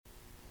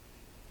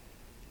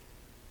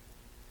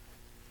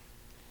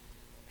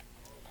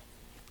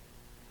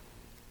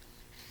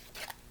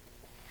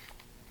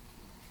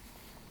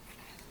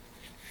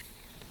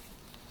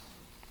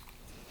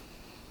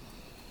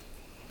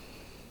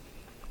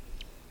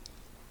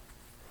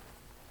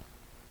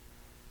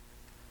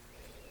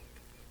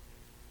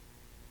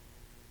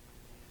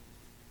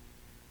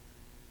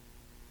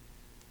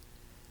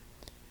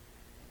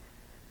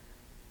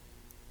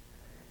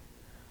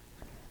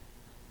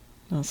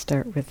I'll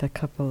start with a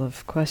couple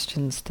of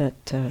questions that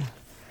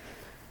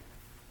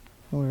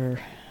were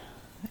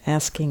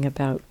asking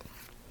about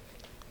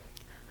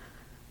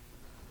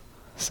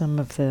some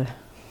of the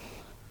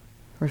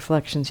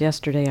reflections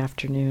yesterday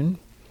afternoon,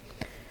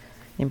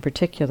 in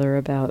particular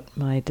about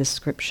my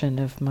description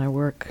of my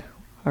work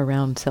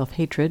around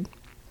self-hatred.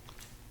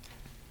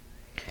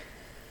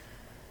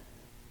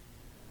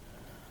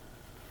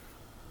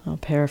 I'll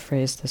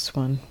paraphrase this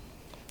one.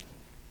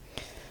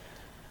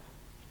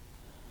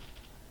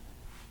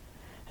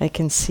 I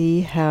can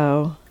see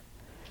how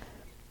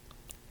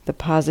the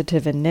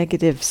positive and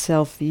negative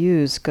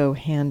self-views go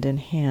hand in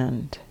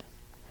hand.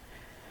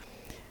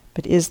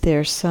 But is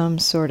there some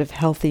sort of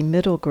healthy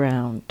middle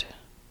ground?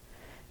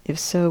 If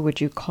so,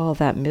 would you call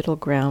that middle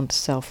ground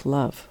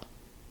self-love?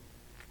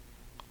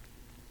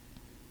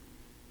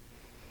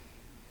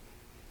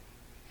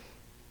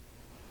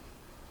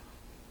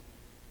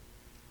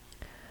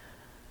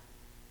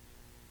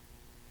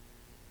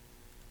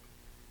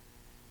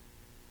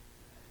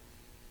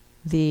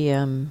 The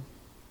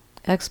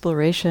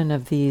exploration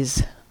of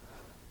these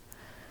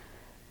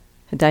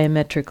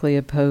diametrically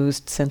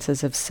opposed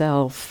senses of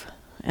self,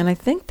 and I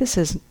think this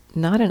is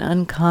not an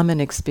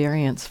uncommon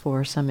experience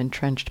for some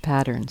entrenched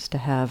patterns to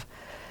have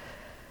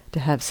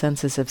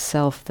senses of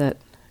self that,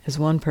 as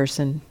one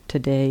person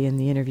today in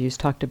the interviews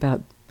talked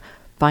about,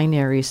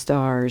 binary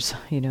stars,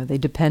 they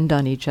depend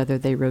on each other,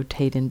 they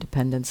rotate in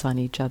dependence on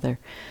each other.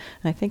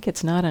 And I think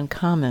it's not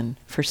uncommon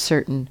for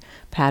certain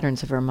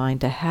patterns of our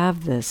mind to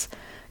have this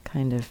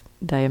kind of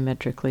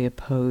diametrically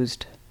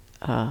opposed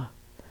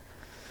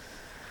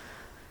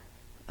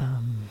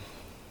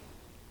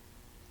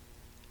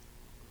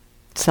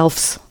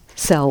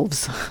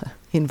selves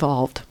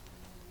involved.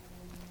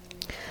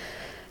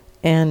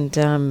 And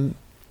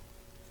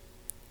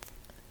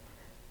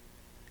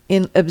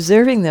in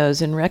observing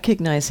those and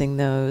recognizing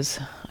those,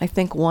 I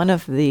think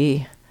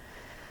it's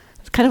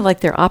kind of like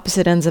they're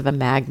opposite ends of a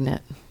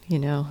magnet,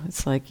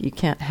 It's like you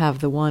can't have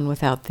the one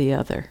without the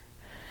other.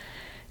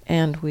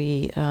 And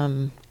we,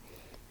 kind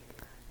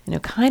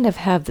of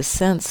have the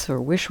sense, or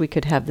wish we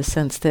could have the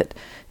sense that,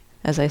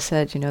 as I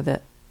said,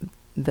 that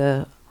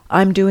the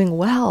I'm doing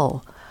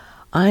well,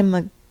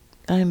 I'm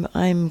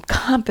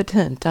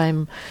competent,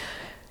 I'm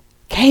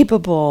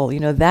capable,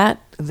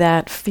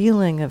 that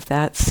feeling of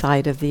that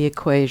side of the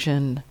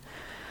equation.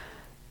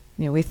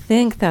 We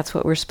think that's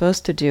what we're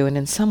supposed to do, and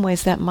in some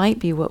ways that might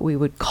be what we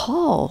would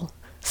call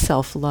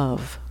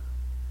self-love.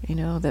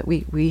 That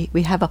we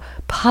have a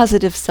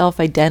positive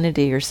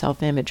self-identity or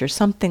self-image or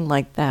something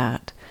like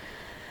that.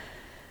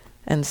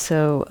 And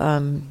so,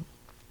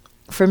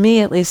 for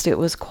me at least, it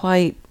was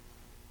quite,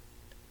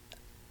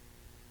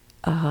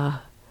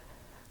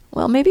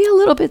 maybe a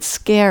little bit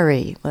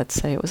scary, let's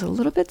say. It was a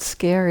little bit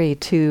scary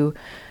to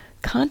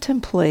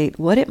contemplate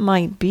what it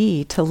might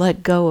be to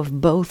let go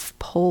of both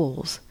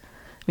poles.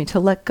 To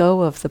let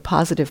go of the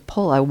positive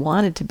pole. I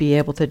wanted to be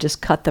able to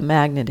just cut the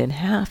magnet in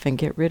half and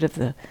get rid of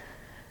the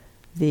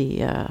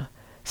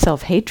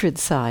self-hatred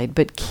side,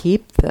 but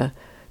keep the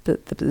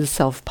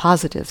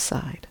self-positive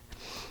side.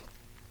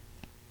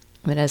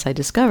 But as I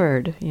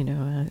discovered,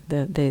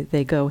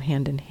 they go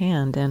hand in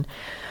hand, and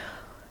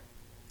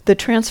the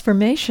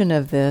transformation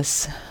of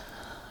this,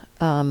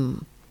 I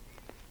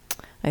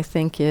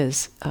think,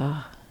 is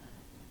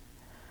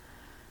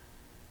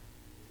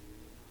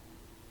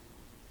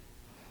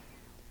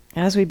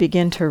as we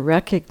begin to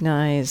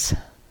recognize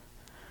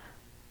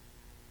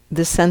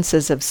the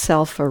senses of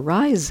self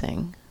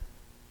arising.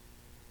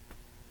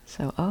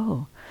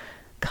 So,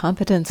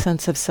 competent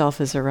sense of self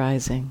is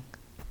arising.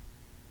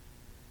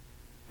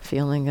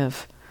 Feeling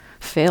of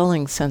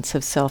failing sense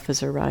of self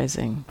is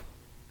arising.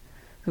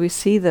 We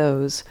see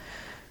those,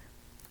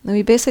 and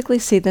we basically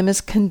see them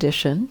as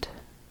conditioned,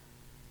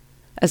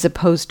 as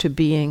opposed to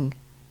being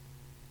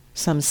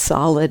some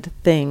solid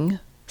thing,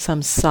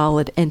 some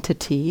solid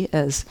entity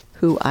as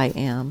who I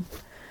am.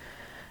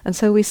 And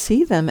so we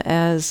see them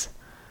as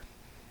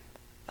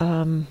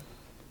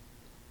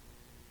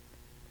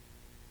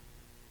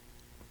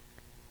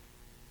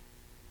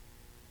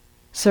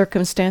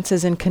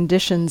circumstances and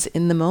conditions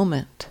in the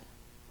moment.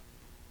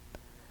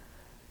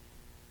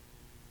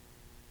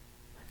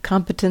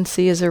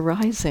 Competency is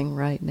arising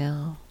right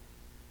now.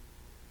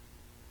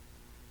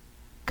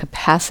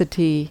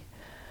 Capacity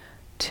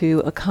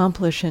to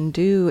accomplish and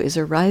do is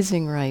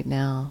arising right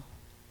now.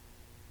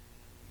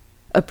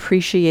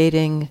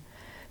 Appreciating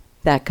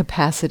that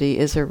capacity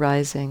is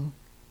arising.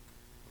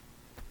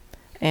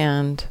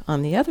 And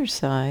on the other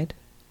side,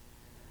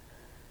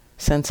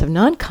 sense of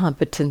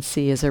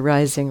non-competency is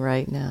arising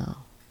right now.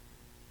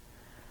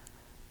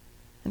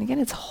 And again,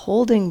 it's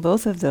holding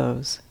both of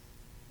those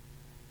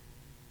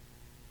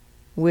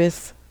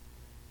with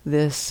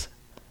this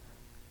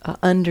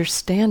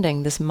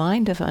understanding, this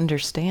mind of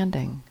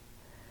understanding,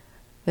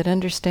 that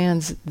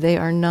understands they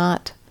are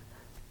not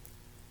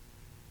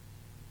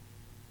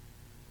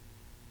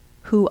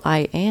who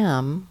I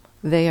am,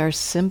 they are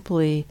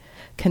simply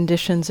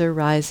conditions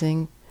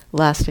arising,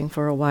 lasting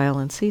for a while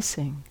and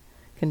ceasing.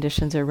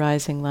 conditions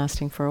arising,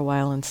 lasting for a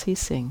while, and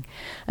ceasing.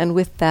 And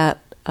with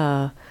that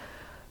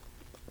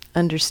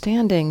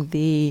understanding,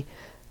 the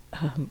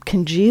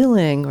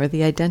congealing or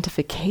the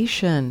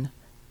identification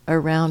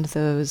around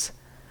those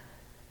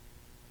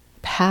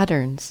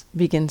patterns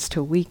begins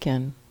to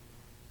weaken.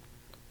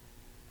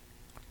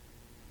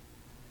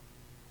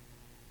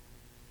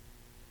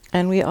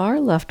 And we are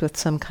left with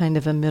some kind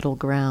of a middle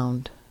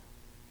ground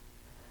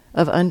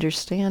of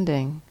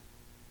understanding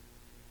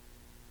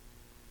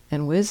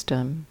and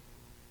wisdom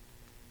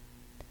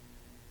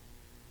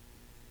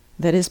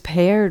that is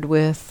paired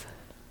with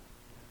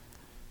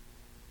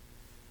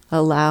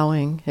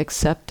allowing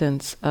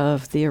acceptance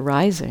of the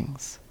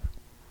arisings.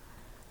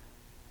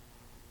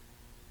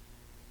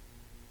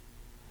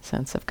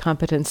 Sense of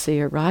competency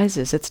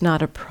arises. It's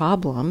not a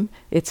problem.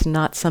 It's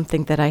not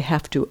something that I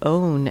have to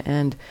own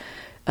and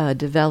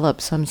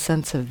develop some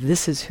sense of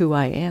this is who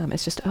I am.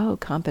 It's just,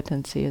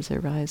 competency is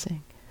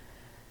arising.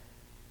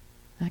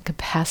 That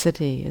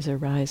capacity is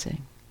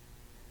arising.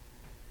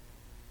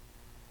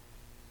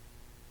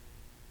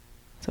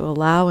 So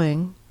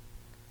allowing,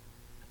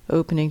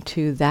 opening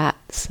to that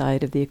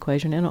side of the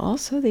equation, and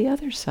also the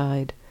other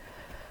side,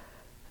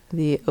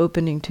 the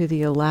opening to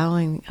the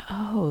allowing,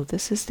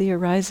 this is the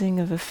arising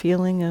of a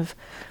feeling of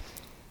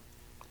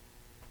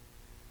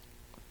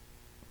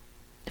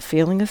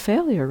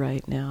failure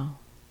right now.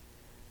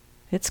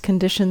 It's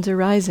conditions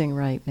arising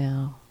right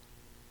now.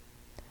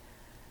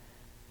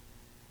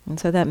 And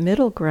so that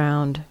middle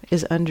ground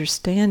is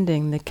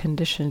understanding the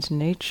conditioned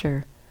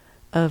nature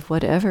of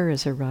whatever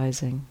is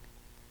arising.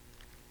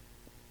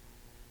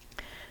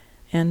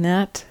 And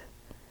that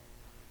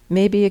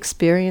may be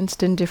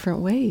experienced in different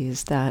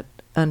ways, that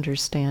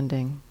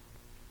understanding.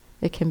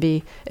 It can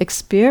be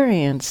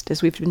experienced,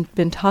 as we've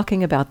been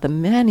talking about, the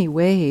many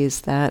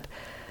ways that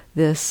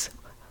this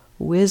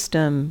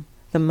wisdom,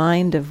 the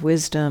mind of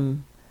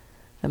wisdom,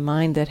 the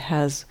mind that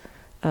has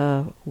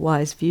a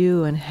wise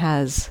view and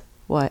has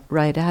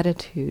right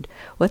attitude,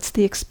 what's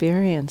the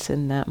experience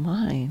in that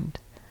mind?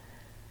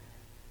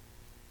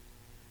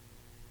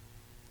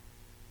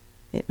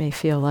 It may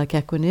feel like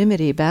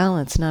equanimity,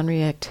 balance,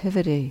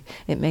 non-reactivity.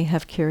 It may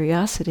have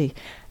curiosity,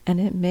 and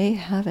it may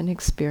have an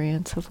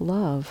experience of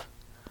love,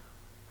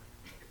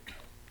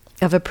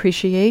 of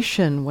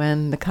appreciation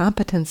when the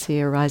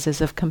competency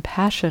arises, of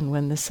compassion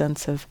when the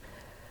sense of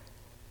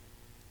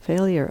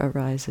failure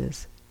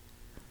arises.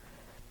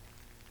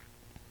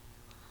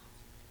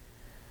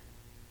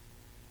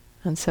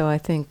 And so I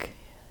think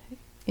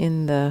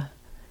in the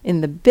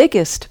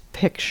biggest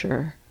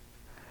picture,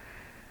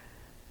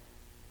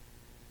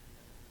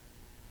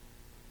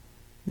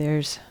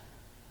 there's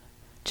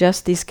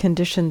just these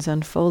conditions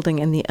unfolding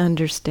and the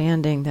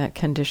understanding that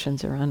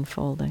conditions are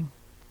unfolding.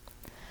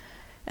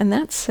 And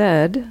that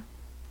said,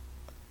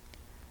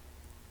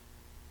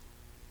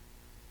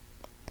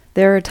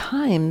 there are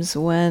times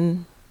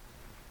when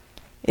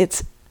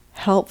it's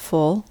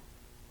helpful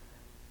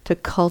to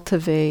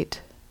cultivate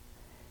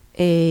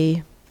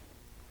a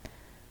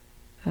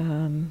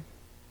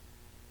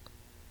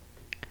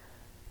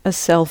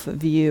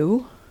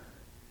self-view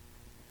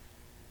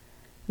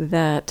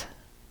that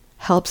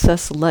helps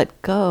us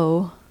let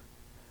go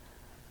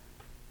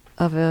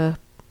of a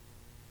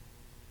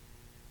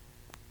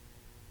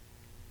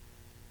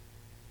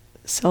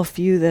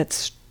self-view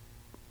that's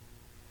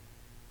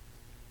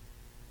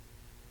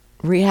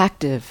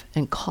reactive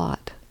and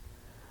caught.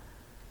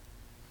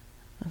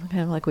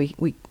 Kind of like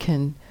we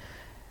can,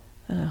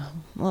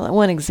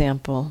 one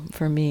example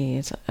for me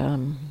is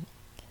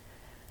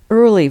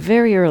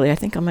very early, I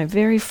think on my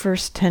very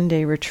first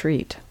 10-day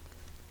retreat,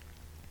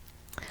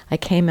 I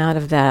came out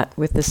of that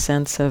with the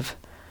sense of,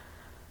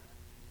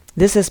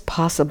 this is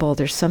possible,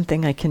 there's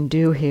something I can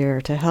do here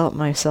to help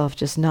myself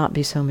just not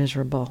be so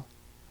miserable.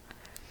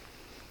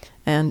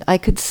 And I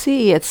could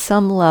see at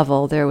some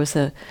level there was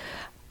an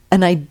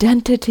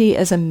identity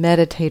as a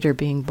meditator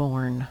being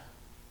born.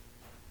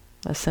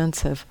 A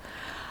sense of,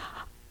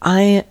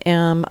 I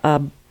am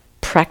a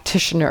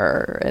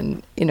practitioner,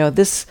 and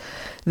this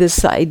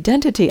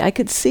identity, I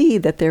could see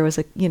that there was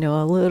a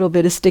little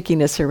bit of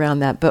stickiness around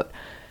that, but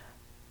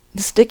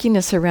the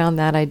stickiness around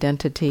that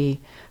identity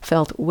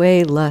felt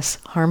way less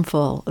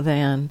harmful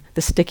than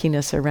the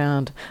stickiness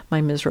around my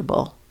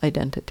miserable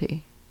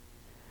identity,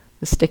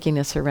 the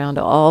stickiness around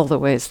all the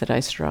ways that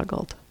I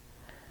struggled.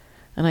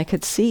 And I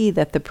could see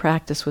that the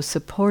practice was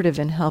supportive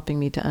in helping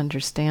me to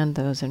understand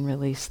those and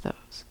release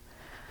those.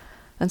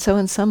 And so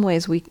in some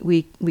ways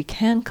we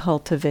can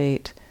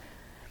cultivate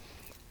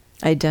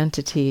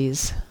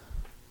identities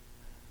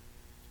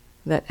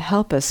that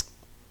help us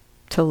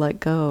to let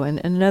go. And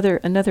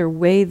another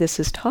way this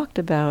is talked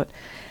about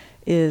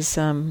is,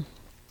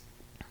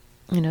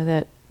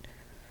 that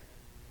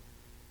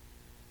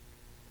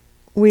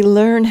we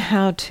learn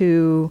how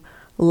to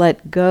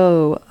let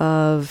go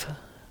of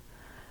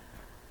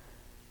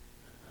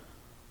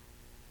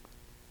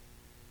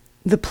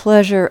the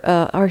pleasure,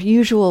 our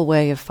usual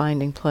way of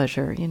finding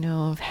pleasure,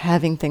 of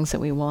having things that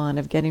we want,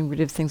 of getting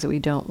rid of things that we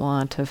don't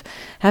want, of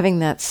having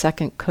that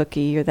second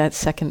cookie or that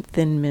second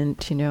Thin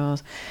Mint,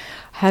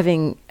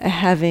 having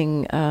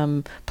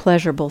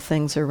pleasurable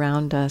things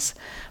around us,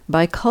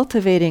 by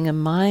cultivating a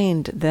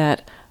mind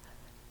that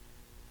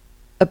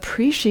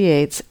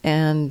appreciates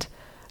and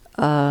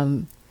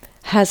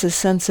has a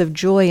sense of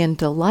joy and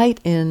delight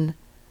in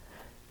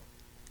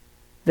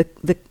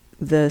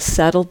the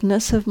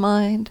settledness of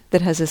mind,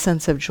 that has a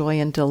sense of joy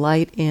and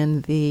delight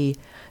in the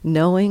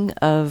knowing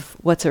of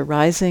what's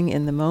arising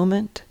in the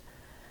moment.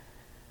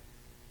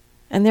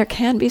 And there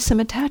can be some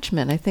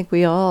attachment. I think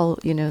we all,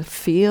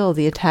 feel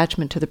the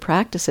attachment to the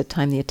practice at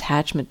times, the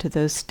attachment to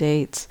those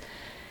states.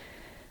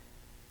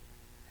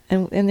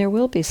 And there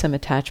will be some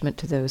attachment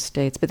to those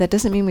states, but that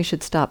doesn't mean we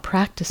should stop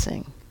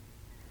practicing.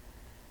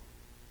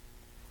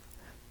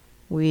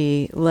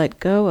 We let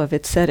go of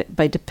it,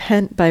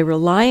 by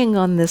relying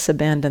on this,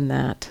 abandon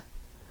that.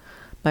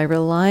 By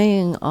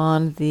relying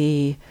on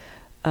the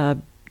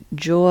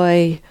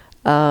joy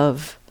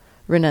of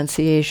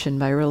renunciation,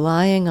 by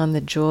relying on the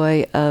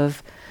joy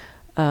of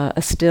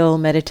a still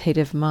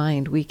meditative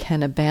mind, we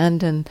can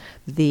abandon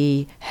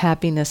the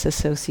happiness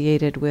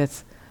associated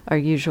with our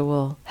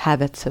usual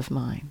habits of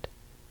mind.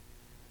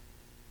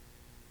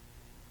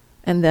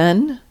 And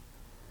then,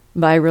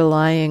 by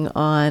relying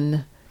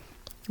on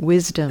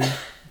wisdom,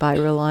 by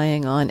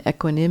relying on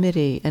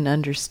equanimity and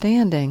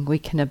understanding, we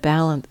can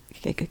abandon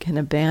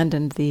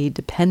the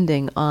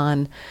depending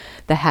on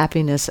the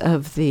happiness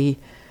of the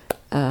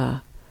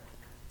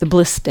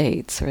bliss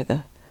states or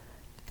the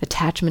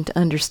attachment to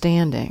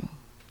understanding.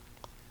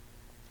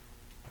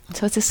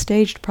 So it's a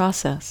staged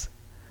process,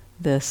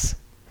 this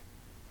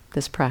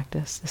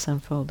practice, this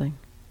unfolding.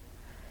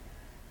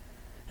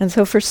 And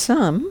so for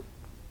some,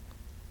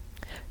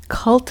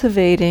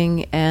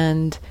 cultivating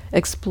and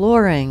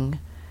exploring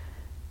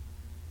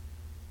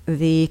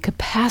the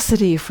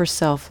capacity for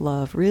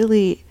self-love,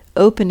 really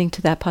opening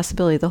to that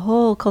possibility, the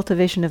whole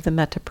cultivation of the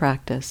metta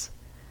practice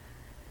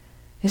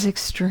is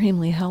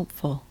extremely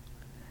helpful.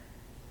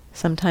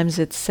 Sometimes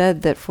it's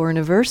said that for an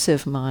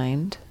aversive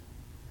mind,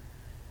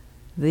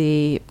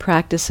 the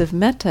practice of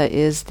metta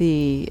is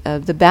the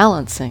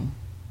balancing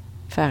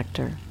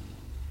factor.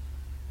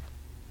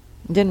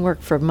 It didn't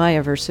work for my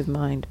aversive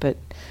mind, but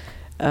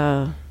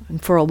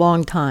for a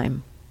long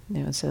time,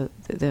 so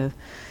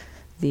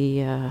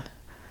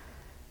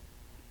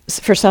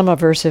for some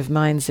aversive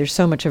minds, there's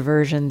so much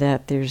aversion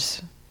that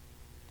there's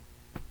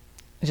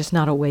just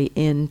not a way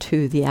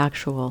into the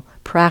actual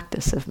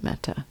practice of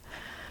metta.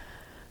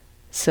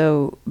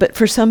 So, but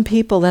for some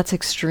people, that's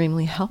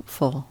extremely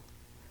helpful.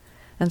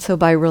 And so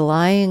by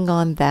relying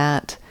on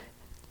that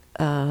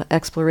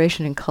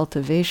exploration and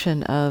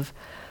cultivation of,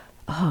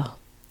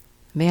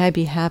 may I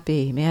be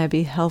happy, may I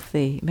be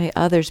healthy, may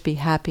others be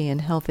happy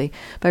and healthy.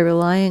 By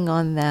relying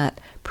on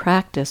that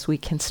practice, we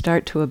can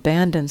start to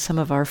abandon some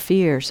of our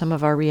fear, some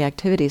of our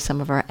reactivity,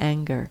 some of our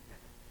anger.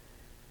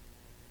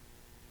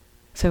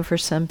 So for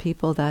some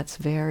people, that's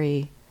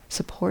very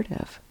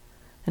supportive.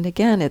 And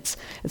again, it's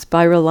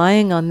by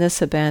relying on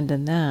this,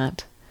 abandon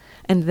that.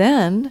 And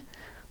then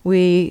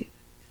we,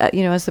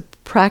 as the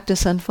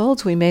practice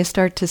unfolds, we may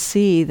start to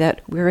see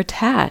that we're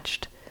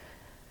attached.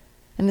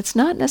 And it's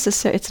not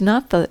necessary.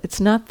 Not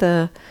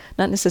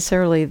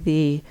necessarily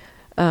the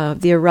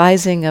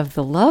arising of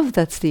the love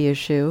that's the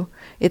issue.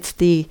 It's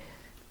the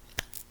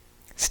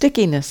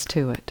stickiness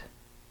to it.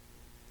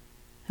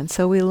 And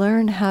so we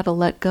learn how to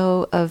let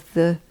go of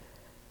the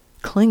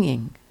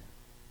clinging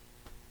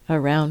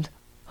around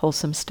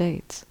wholesome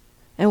states,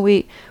 and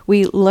we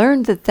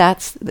learn that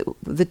that's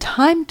the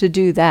time to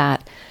do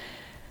that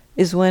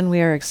is when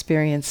we are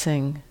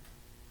experiencing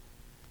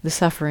the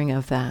suffering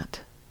of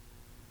that.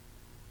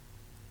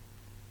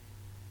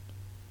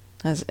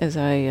 As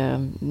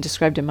I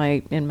described in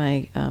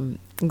my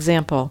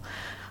example,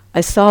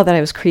 I saw that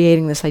I was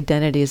creating this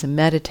identity as a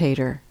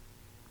meditator,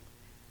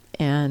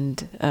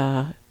 and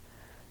I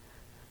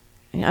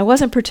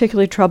wasn't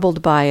particularly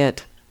troubled by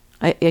it.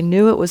 I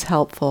knew it was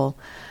helpful,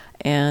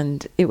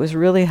 and it was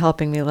really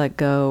helping me let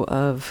go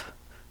of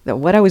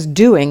what I was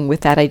doing with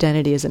that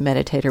identity as a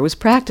meditator, was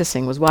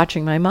practicing, was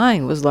watching my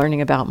mind, was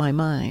learning about my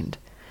mind.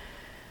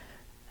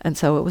 And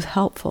so it was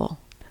helpful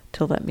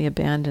to let me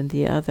abandon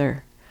the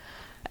other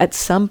at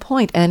some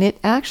point. And it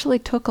actually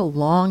took a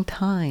long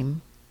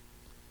time,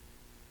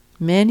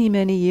 many,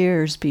 many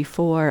years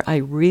before I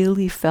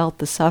really felt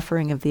the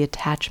suffering of the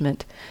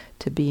attachment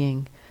to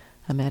being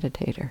a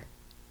meditator.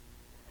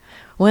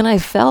 When I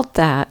felt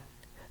that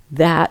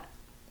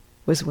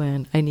was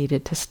when I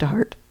needed to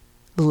start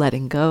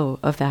letting go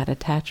of that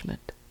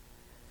attachment.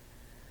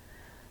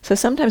 So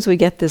sometimes we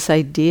get this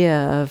idea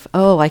of,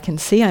 I can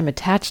see I'm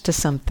attached to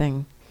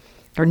something,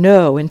 or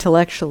no,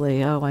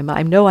 intellectually,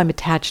 I know I'm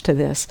attached to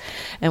this,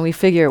 and we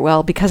figure,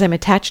 well, because I'm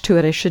attached to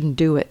it, I shouldn't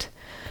do it.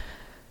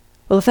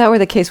 Well, if that were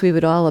the case, we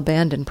would all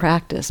abandon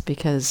practice,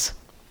 because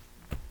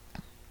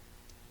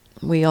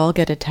we all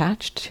get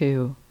attached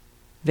to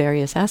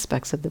various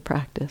aspects of the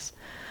practice.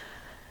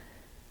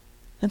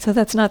 And so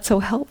that's not so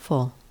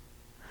helpful.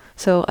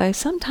 So I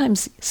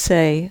sometimes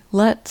say,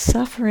 let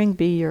suffering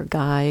be your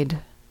guide.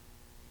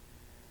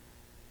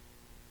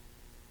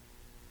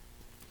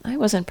 I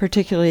wasn't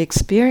particularly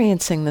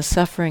experiencing the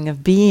suffering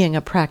of being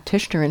a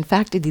practitioner. In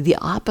fact, the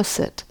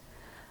opposite.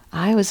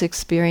 I was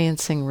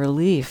experiencing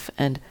relief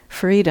and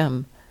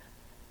freedom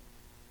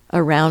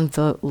around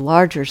the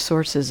larger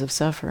sources of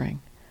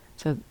suffering.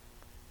 So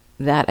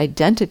that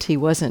identity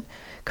wasn't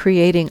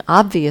creating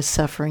obvious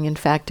suffering. In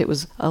fact, it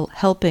was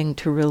helping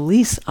to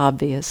release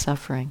obvious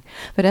suffering.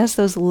 But as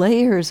those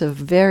layers of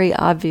very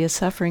obvious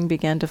suffering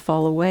began to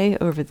fall away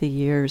over the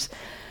years,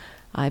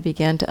 I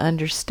began to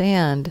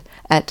understand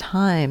at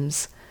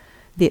times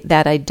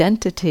that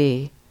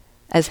identity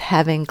as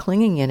having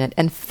clinging in it,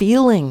 and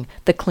feeling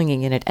the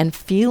clinging in it, and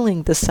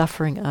feeling the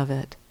suffering of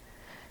it.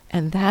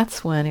 And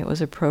that's when it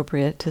was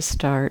appropriate to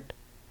start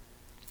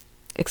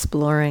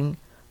exploring,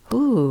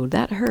 ooh,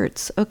 that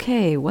hurts.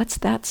 Okay, what's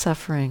that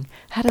suffering?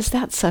 How does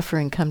that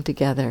suffering come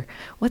together?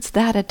 What's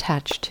that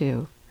attached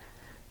to?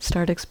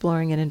 Start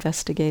exploring and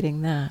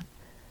investigating that.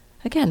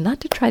 Again, not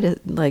to try to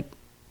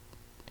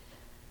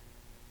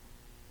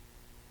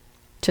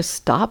to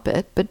stop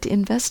it, but to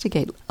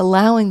investigate,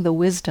 allowing the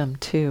wisdom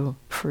to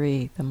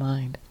free the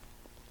mind.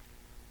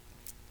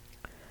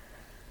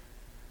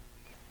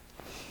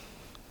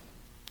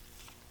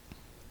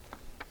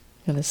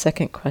 And the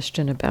second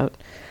question about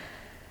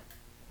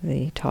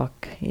the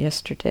talk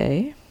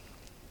yesterday.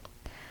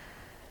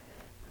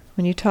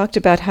 When you talked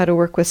about how to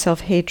work with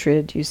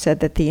self-hatred, you said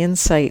that the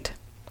insight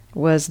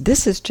was,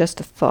 this is just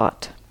a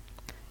thought.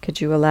 Could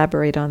you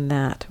elaborate on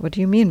that? What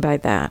do you mean by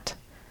that?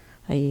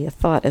 I.e., a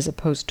thought as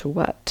opposed to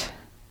what?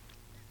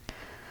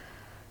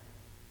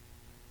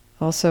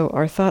 Also,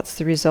 are thoughts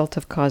the result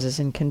of causes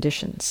and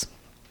conditions?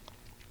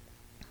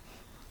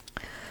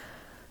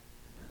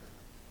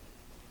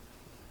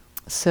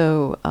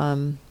 So,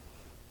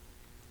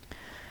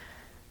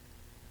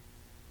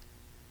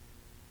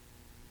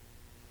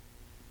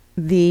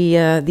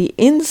 the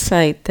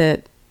insight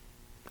that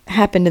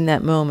happened in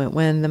that moment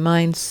when the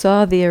mind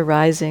saw the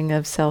arising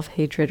of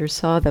self-hatred, or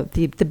saw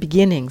the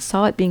beginning,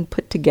 saw it being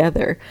put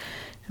together,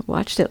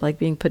 watched it like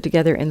being put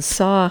together, and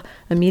saw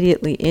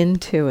immediately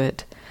into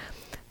it,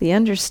 the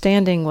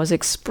understanding was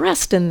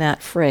expressed in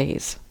that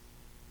phrase.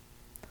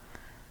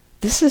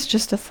 This is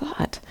just a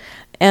thought.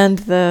 And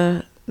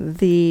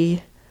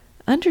the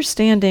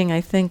understanding,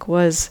 I think,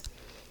 was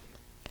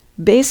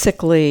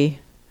basically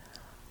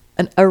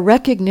a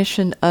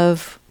recognition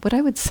of what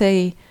I would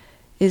say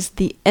is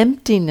the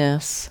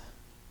emptiness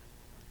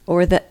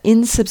or the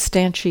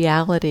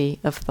insubstantiality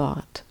of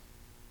thought.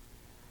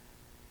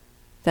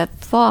 That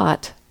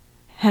thought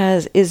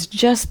is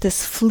just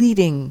this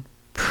fleeting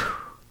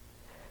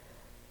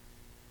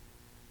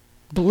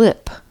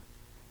blip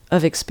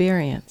of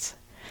experience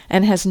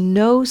and has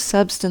no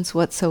substance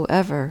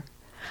whatsoever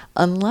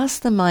unless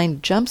the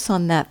mind jumps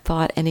on that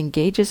thought and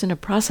engages in a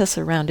process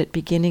around it,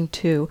 beginning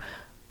to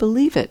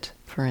believe it,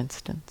 for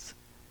instance.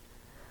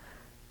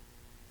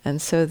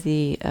 And so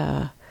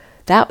that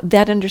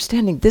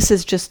understanding, this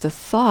is just a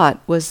thought,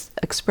 was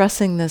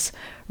expressing this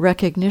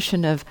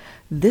recognition of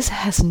this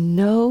has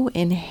no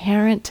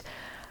inherent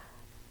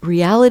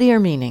reality or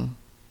meaning.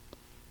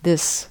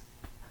 This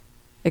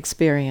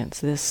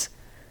experience, this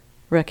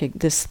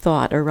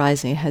thought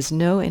arising has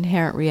no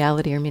inherent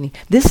reality or meaning.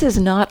 This is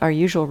not our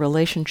usual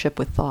relationship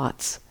with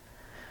thoughts.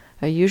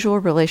 Our usual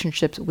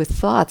relationship with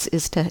thoughts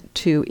is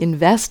to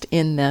invest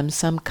in them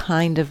some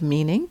kind of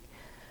meaning,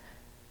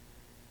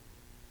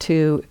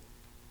 to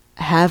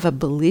have a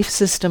belief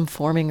system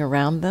forming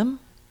around them.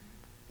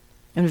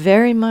 And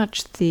very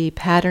much the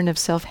pattern of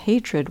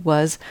self-hatred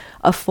was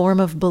a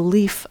form of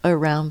belief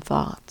around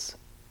thoughts.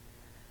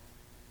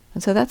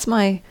 And so that's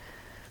my,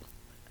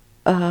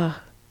 I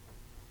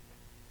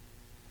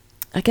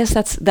guess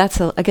that's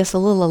a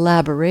little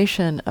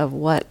elaboration of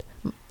what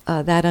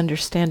that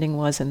understanding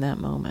was in that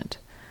moment.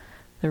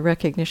 The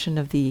recognition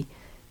of the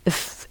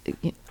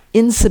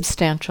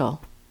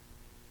insubstantial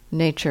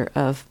nature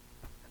of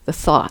the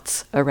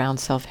thoughts around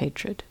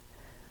self-hatred.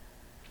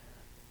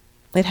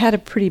 It had a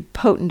pretty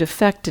potent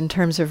effect in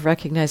terms of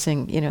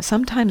recognizing,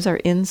 sometimes our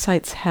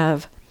insights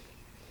have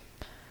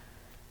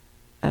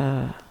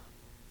a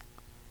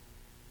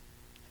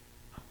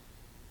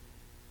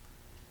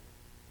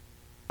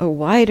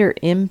wider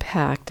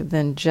impact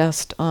than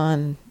just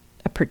on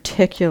a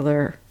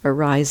particular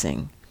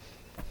arising.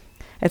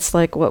 It's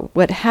like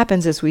what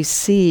happens is we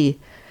see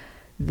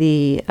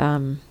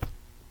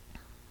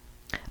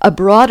a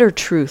broader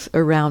truth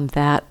around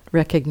that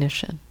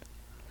recognition.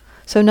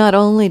 So not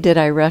only did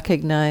I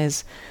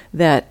recognize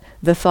that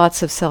the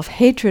thoughts of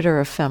self-hatred are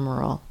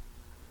ephemeral,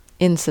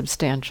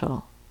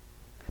 insubstantial,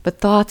 but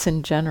thoughts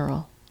in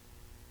general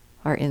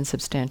are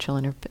insubstantial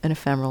and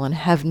ephemeral and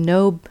have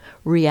no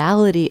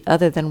reality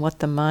other than what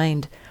the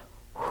mind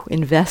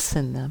invests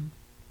in them.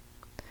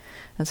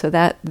 And so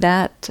that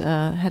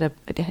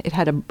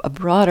had a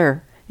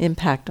broader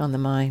impact on the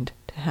mind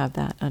to have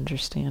that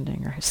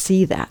understanding or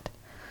see that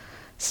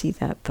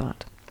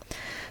thought.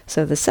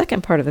 So the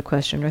second part of the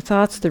question, are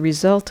thoughts the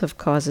result of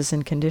causes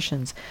and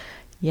conditions?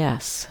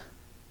 Yes.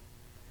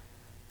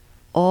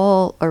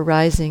 All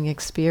arising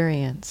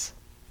experience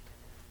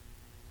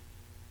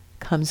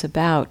comes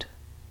about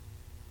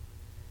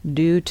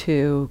due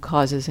to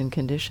causes and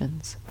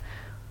conditions.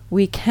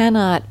 We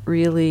cannot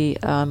really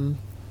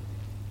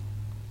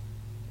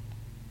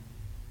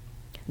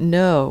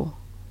know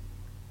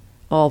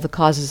all the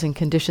causes and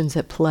conditions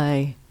at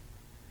play.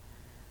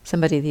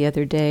 Somebody the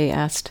other day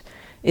asked,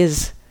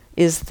 is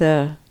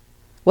the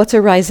what's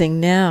arising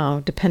now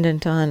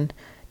dependent on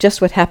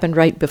just what happened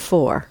right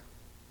before?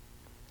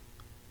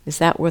 Is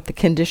that what the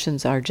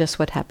conditions are, just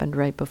what happened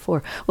right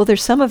before? Well,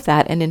 there's some of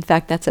that, and in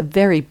fact, that's a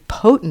very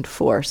potent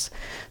force.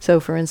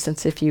 So, for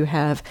instance, if you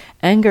have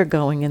anger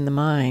going in the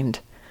mind,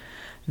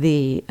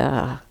 the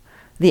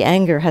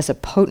anger has a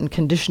potent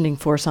conditioning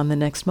force on the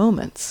next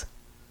moments.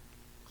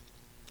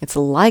 It's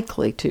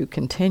likely to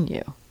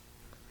continue.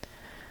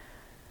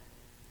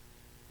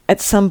 At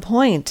some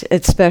point,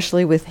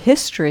 especially with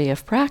history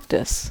of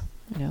practice,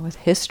 with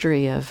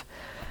history of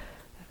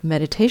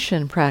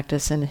meditation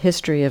practice and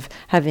history of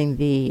having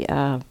the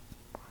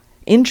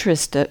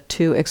interest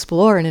to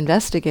explore and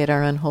investigate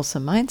our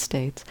unwholesome mind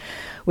states,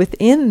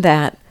 within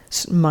that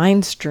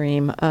mind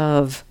stream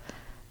of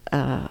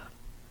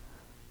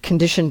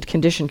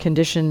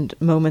conditioned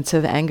moments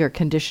of anger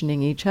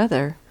conditioning each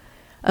other,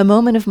 a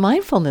moment of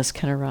mindfulness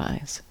can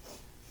arise.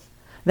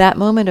 That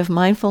moment of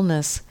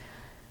mindfulness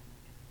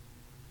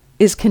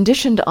is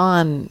conditioned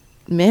on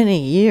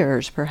many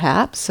years,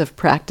 perhaps, of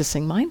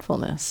practicing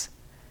mindfulness.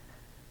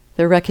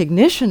 The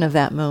recognition of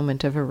that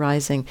moment of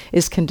arising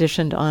is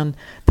conditioned on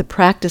the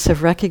practice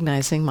of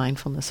recognizing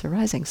mindfulness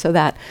arising. So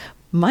that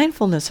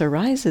mindfulness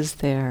arises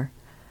there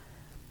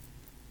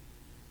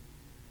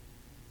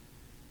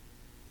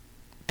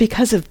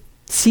because of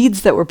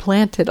seeds that were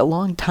planted a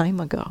long time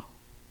ago,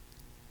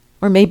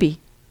 or maybe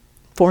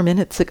 4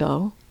 minutes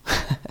ago.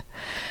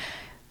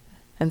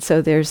 And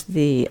so there's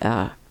the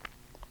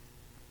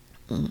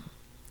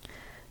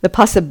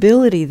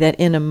possibility that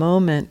in a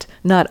moment,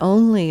 not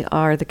only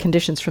are the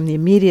conditions from the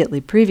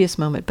immediately previous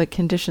moment, but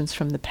conditions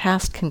from the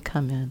past can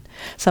come in.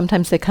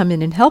 Sometimes they come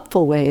in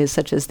helpful ways,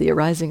 such as the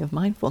arising of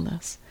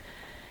mindfulness.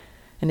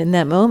 And in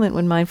that moment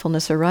when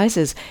mindfulness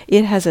arises,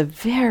 it has a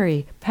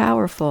very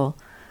powerful,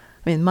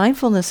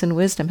 mindfulness and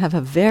wisdom have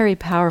a very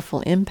powerful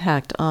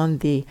impact on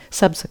the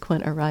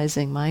subsequent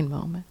arising mind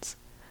moments.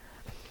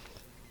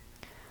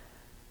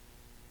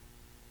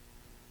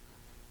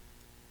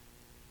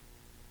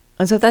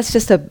 And so that's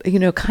just a,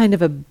 kind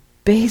of a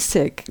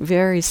basic,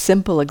 very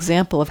simple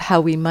example of how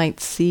we might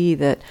see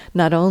that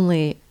not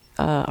only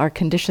are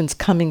conditions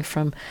coming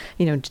from,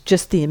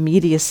 just the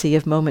immediacy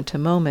of moment to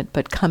moment,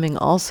 but coming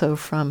also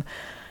from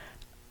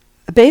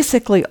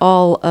basically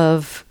all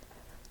of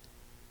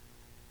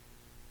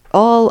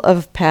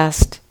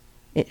past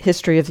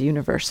history of the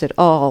universe. It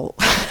all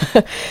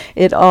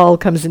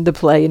comes into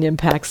play and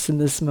impacts in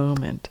this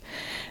moment.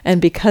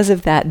 And because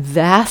of that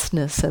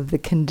vastness of the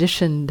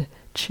conditioned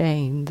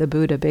chain, the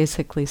Buddha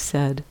basically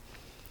said,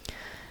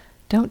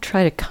 don't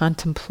try to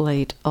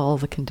contemplate all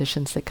the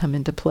conditions that come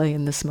into play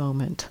in this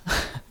moment.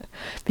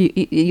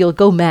 You'll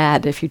go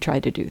mad if you try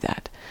to do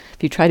that.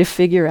 If you try to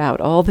figure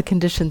out all the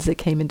conditions that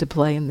came into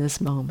play in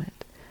this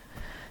moment.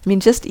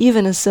 Just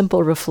even a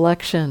simple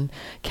reflection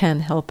can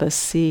help us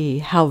see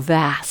how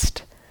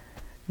vast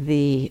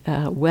the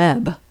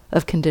web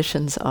of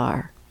conditions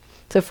are.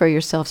 So for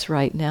yourselves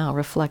right now,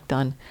 reflect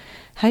on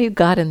how you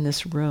got in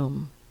this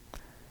room.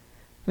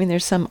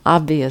 There's some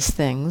obvious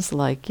things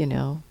like,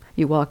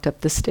 you walked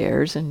up the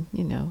stairs and,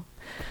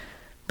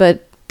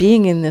 but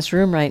being in this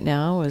room right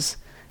now was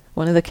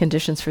one of the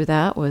conditions for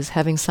that was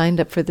having signed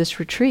up for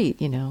this retreat,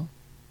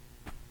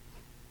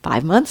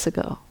 5 months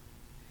ago.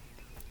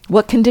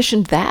 What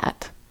conditioned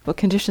that? What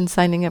conditioned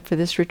signing up for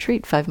this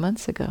retreat 5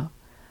 months ago?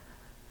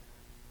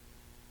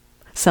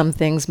 Some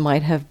things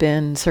might have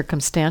been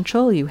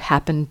circumstantial. You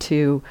happened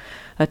to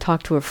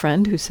talk to a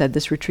friend who said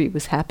this retreat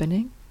was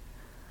happening.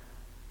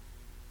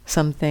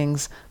 Some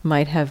things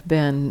might have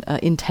been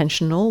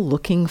intentional,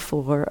 looking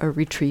for a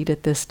retreat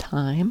at this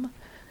time.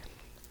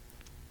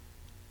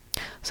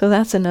 So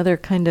that's another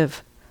kind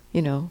of,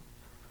 we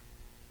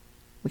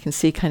can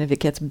see kind of it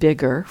gets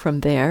bigger from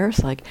there.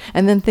 It's like,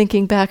 and then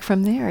thinking back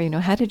from there,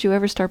 how did you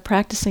ever start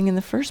practicing in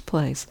the first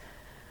place?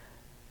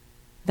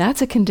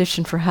 That's a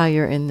condition for how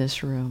you're in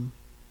this room.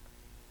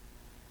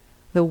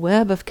 The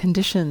web of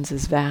conditions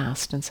is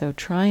vast, and so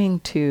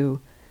trying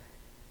to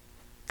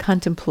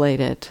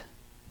contemplate it,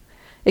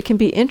 it can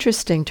be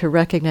interesting to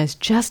recognize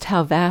just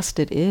how vast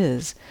it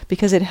is,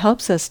 because it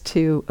helps us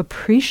to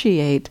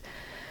appreciate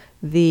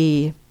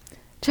the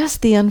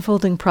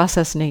unfolding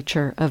process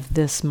nature of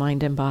this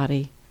mind and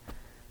body,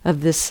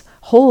 of this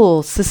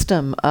whole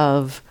system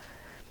of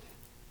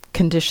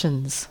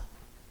conditions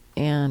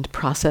and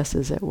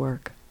processes at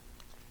work.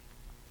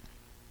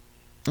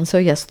 And so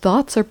yes,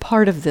 thoughts are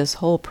part of this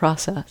whole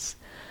process.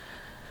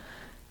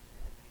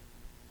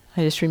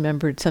 I just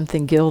remembered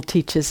something Gil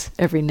teaches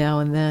every now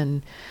and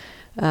then.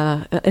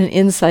 an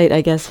insight,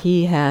 I guess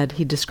he had.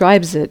 He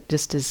describes it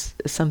just as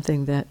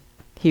something that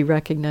he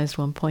recognized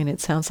one point.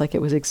 It sounds like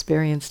it was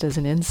experienced as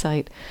an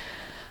insight.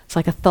 It's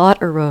like a thought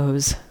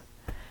arose,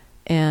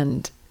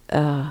 and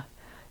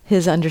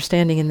his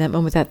understanding in that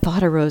moment, that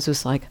thought arose,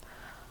 was like,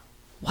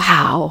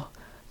 wow,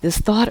 this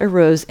thought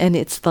arose, and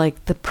it's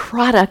like the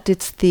product,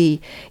 it's the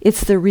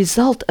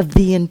result of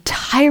the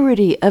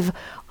entirety of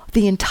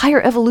the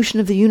entire evolution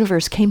of the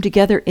universe came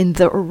together in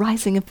the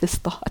arising of this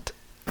thought.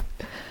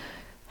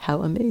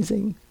 How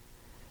amazing.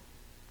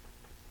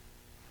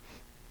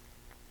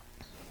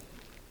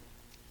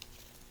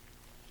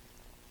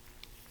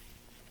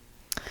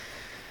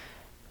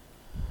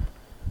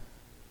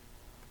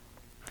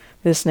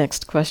 This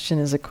next question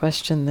is a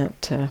question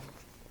that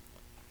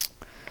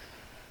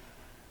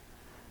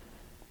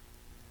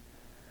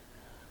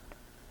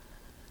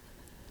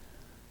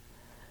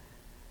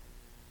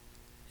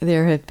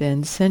there have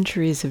been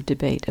centuries of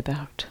debate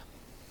about.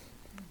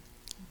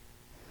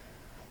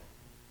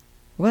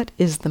 What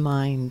is the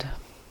mind?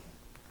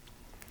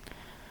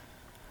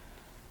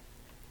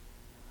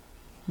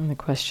 And the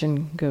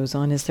question goes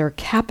on, is there a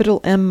capital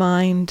M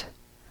mind?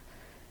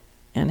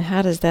 And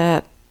how does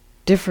that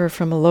differ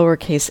from a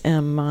lowercase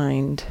m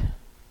mind?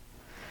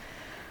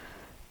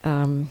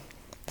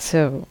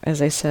 So,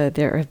 as I said,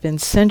 there have been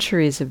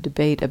centuries of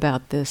debate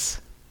about this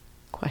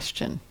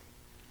question,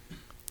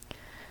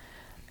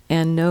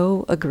 and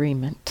no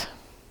agreement.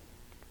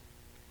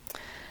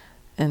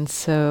 And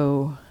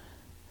so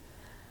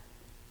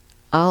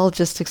I'll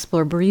just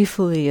explore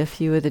briefly a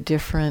few of the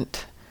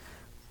different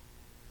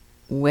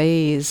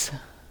ways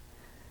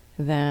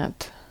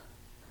that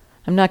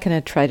I'm not going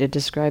to try to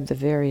describe the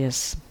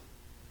various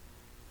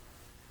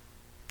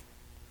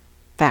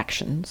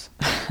factions,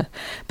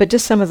 but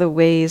just some of the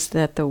ways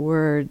that the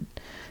word,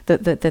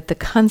 that the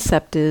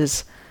concept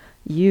is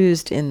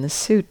used in the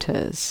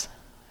suttas,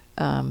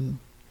 and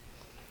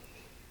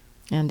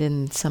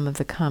in some of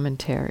the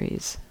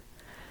commentaries.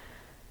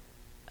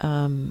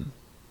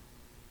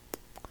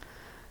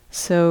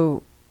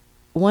 So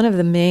one of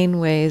the main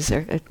ways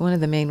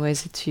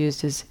it's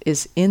used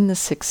is in the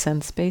six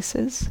sense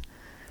bases.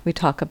 We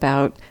talk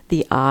about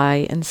the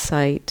eye and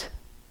sight.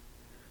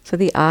 So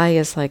the eye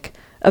is like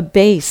a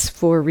base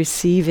for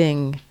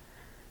receiving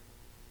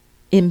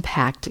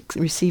impact,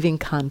 receiving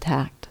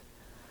contact.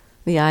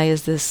 The eye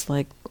is this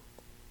like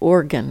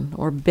organ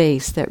or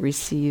base that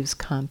receives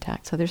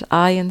contact. So there's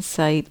eye and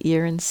sight,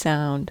 ear and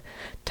sound,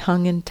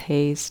 tongue and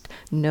taste,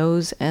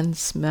 nose and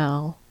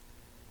smell,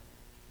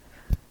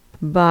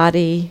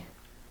 body,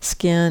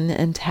 skin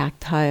and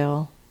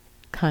tactile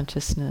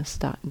consciousness,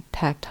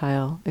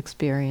 tactile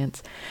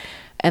experience,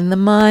 and the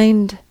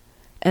mind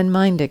and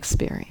mind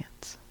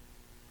experience.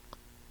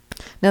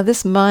 Now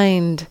this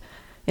mind,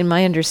 in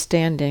my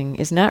understanding,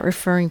 is not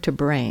referring to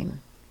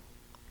brain.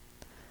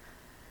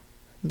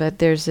 But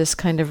there's this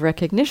kind of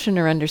recognition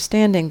or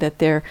understanding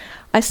that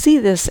I see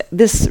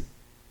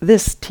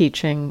this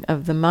teaching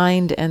of the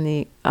mind and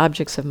the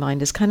objects of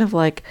mind is kind of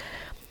like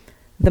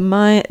the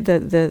mind.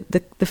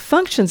 The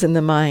functions in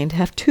the mind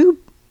have two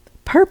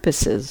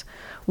purposes.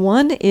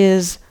 One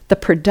is the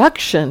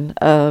production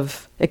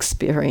of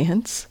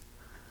experience.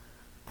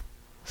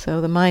 So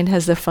the mind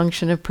has the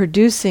function of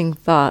producing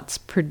thoughts,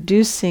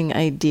 producing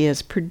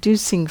ideas,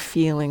 producing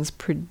feelings,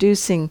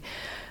 producing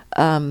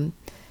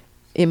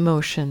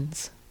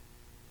emotions.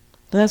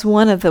 That's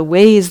one of the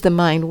ways the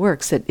mind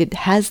works. It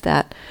has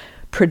that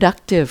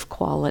productive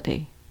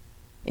quality,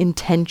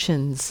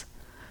 intentions.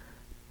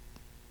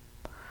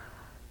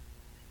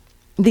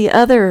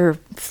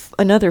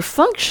 Another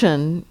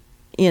function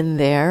in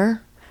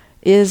there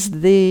is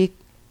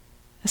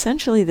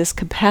essentially this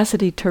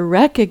capacity to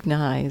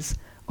recognize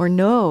or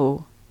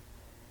know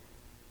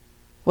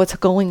what's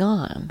going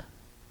on.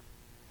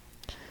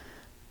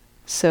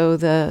 So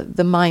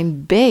the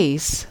mind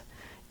base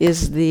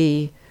is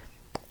the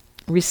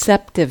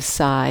receptive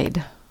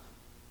side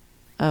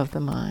of the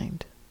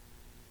mind.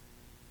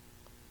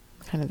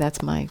 Kind of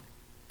that's my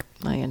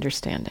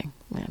understanding.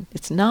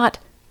 It's not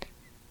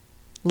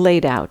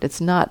laid out.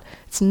 It's not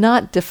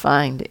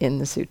defined in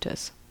the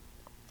suttas,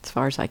 as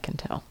far as I can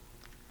tell,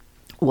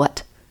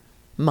 what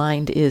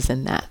mind is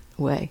in that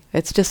way.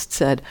 It's just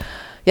said,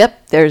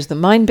 yep, there's the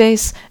mind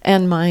base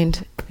and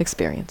mind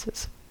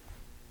experiences.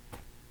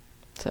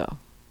 So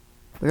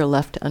we're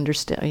left to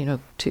understand,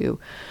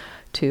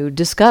 to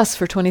discuss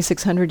for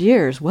 2,600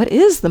 years, what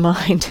is the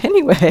mind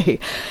anyway?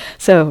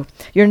 So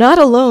you're not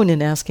alone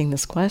in asking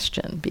this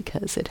question,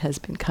 because it has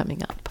been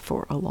coming up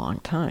for a long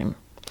time.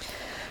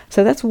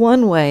 So that's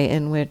one way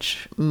in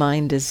which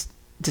mind is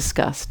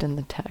discussed in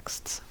the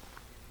texts.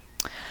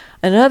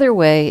 Another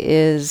way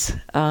is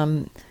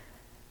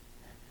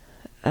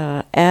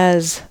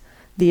as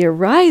the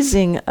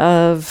arising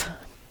of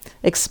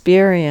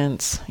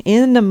experience.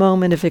 In the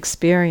moment of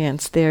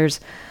experience, there's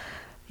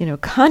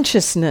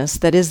consciousness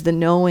that is the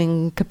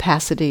knowing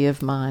capacity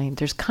of mind.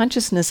 There's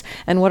consciousness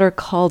and what are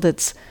called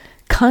its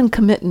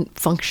concomitant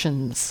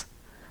functions.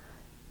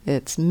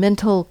 It's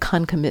mental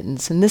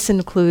concomitants, and this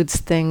includes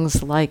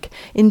things like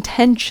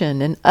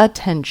intention and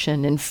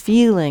attention and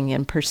feeling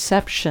and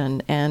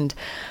perception, and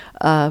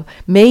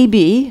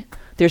maybe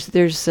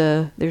there's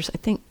I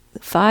think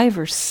 5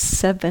 or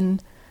 7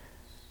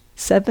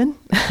 7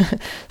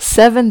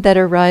 that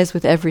arise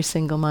with every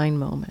single mind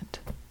moment,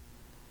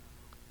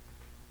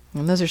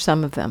 and those are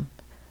some of them: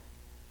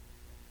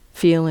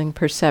 feeling,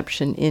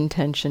 perception,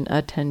 intention,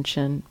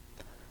 attention.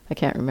 I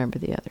can't remember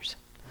the others.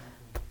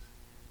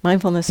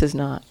 Mindfulness is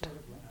not.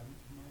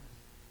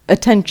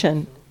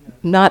 Attention,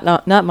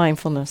 not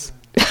mindfulness.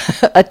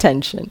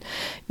 Attention,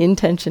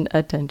 intention,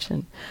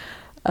 attention.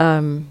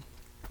 Then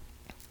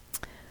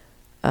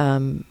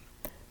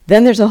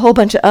there's a whole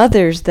bunch of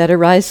others that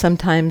arise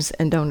sometimes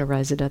and don't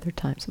arise at other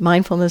times.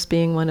 Mindfulness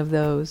being one of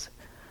those.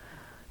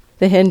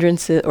 The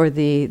hindrance or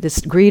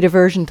this greed,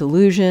 aversion,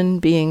 delusion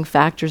being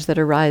factors that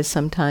arise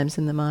sometimes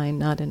in the mind,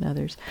 not in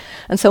others.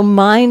 And so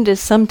mind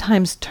is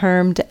sometimes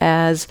termed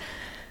as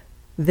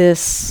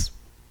this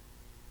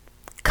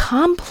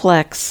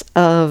complex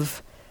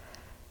of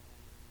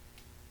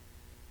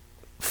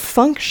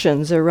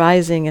functions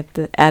arising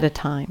at a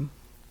time.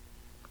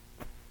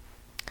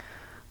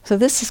 So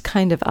this is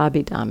kind of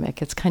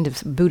Abhidhammic. It's kind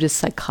of Buddhist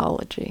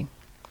psychology.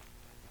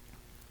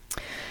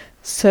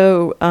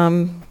 So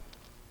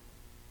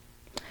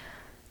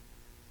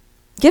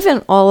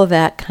given all of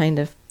that kind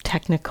of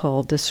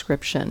technical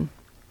description,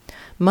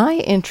 my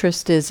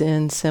interest is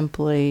in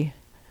simply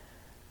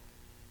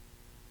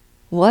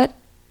what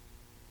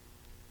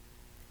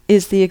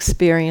is the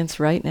experience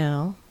right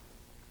now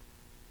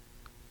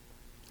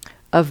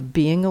of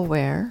being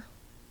aware,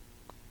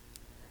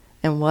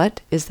 and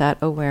what is that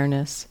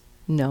awareness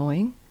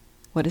knowing?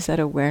 What is that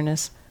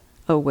awareness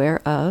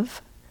aware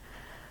of?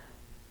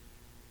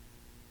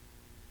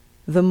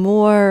 The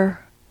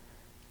more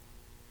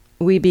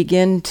we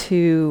begin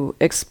to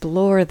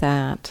explore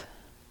that,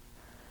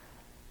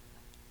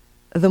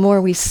 the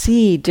more we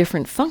see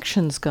different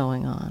functions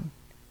going on.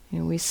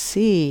 We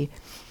see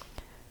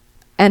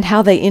and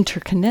how they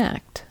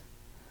interconnect.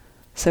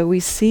 So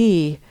we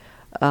see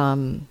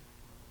an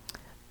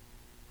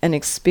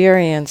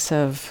experience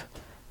of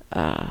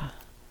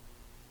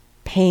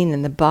pain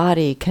in the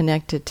body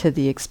connected to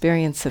the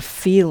experience of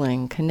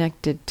feeling,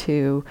 connected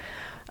to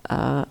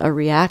a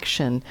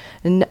reaction,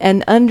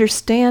 and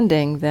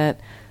understanding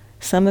that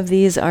some of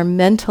these are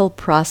mental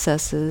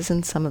processes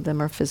and some of them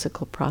are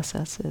physical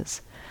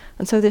processes.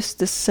 And so this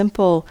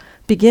simple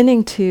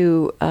beginning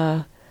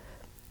to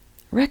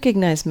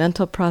recognize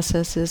mental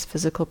processes,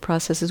 physical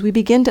processes, we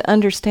begin to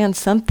understand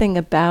something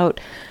about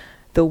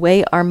the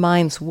way our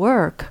minds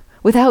work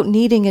without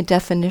needing a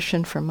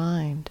definition for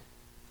mind.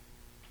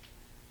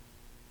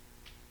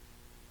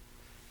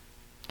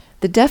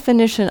 The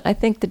definition, I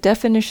think the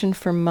definition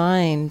for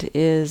mind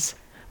is,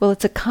 well,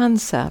 it's a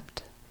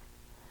concept.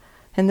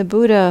 And the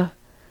Buddha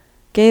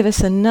gave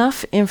us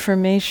enough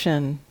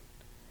information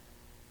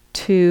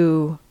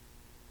to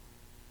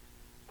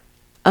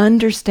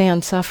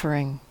understand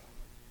suffering,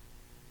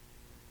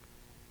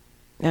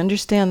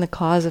 understand the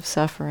cause of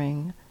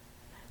suffering,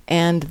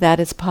 and that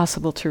it's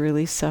possible to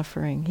release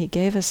suffering. He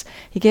gave us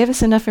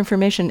enough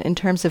information in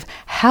terms of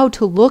how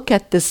to look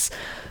at this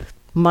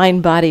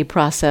mind-body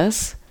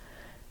process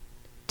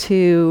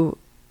to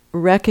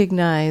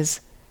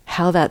recognize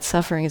how that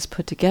suffering is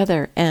put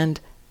together, and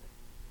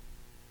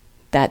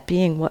that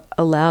being what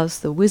allows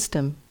the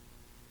wisdom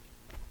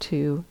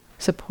to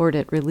support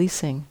it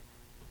releasing.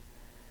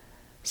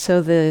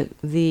 So the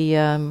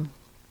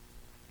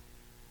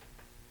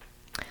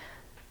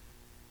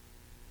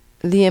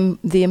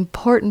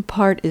important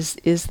part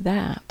is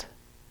that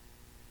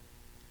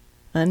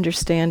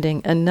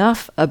understanding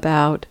enough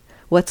about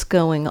what's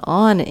going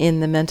on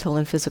in the mental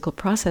and physical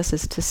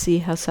processes to see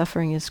how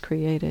suffering is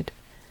created.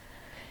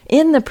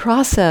 In the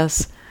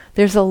process,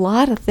 there's a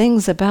lot of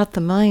things about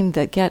the mind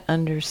that get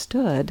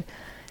understood,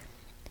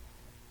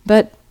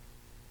 but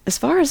as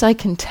far as I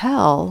can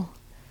tell,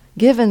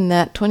 given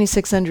that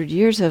 2,600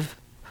 years of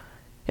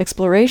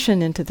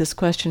exploration into this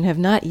question have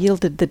not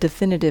yielded the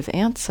definitive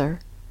answer,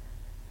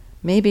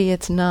 maybe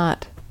it's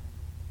not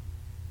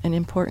an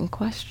important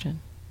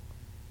question.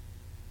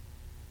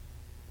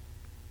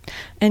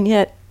 And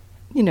yet,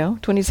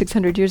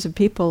 2,600 years of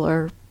people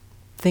are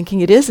thinking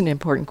it is an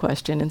important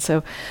question. And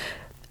so,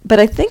 but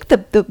I think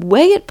the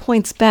way it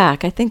points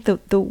back, I think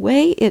the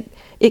way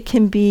it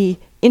can be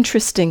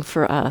interesting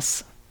for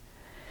us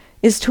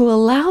is to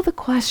allow the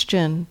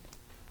question,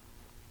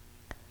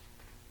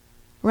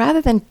 rather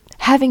than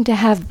having to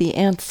have the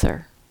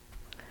answer,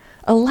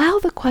 allow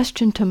the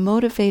question to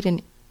motivate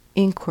an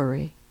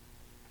inquiry.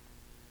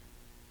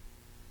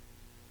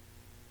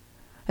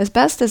 As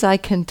best as I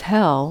can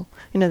tell,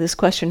 this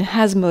question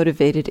has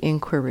motivated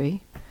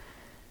inquiry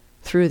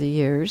through the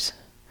years,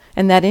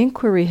 and that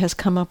inquiry has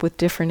come up with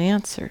different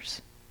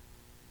answers.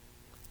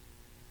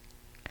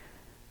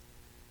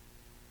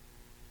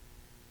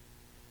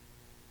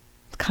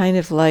 Kind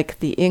of like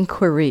the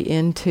inquiry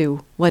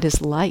into what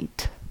is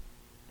light.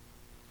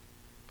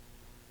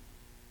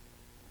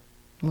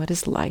 What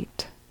is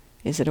light?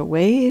 Is it a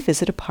wave?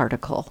 Is it a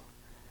particle?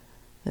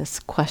 This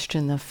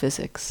question of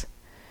physics.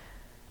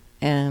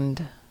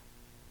 And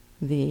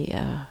the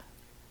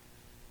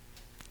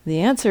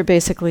answer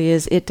basically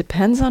is it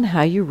depends on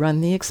how you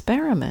run the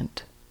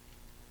experiment.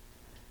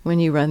 When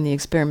you run the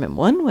experiment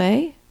one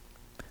way,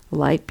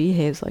 light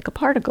behaves like a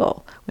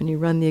particle. When you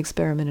run the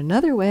experiment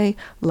another way,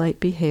 light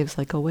behaves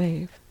like a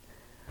wave.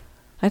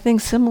 I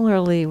think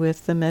similarly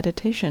with the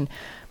meditation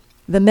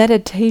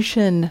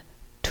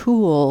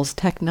tools,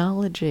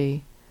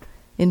 technology,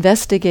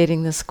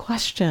 investigating this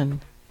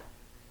question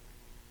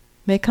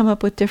may come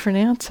up with different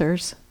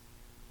answers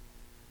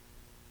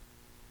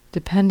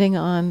depending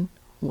on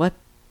what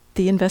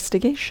the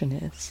investigation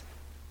is.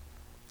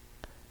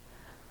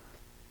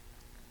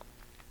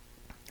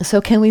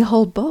 So can we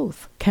hold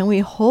both? Can we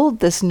hold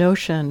this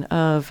notion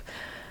of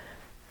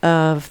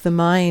the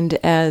mind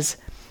as,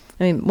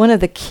 one of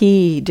the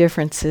key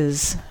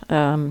differences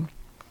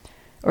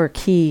or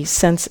key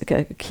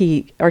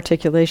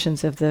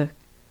articulations of the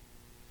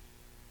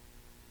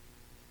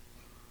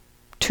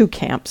two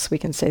camps, we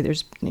can say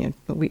there's,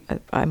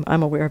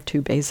 I'm aware of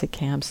two basic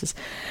camps.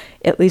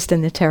 At least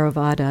in the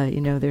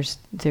Theravada,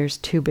 there's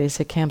two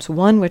basic camps.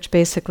 One which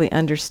basically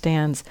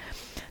understands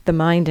the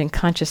mind and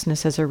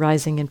consciousness as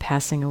arising and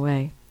passing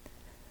away.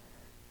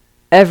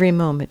 Every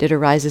moment it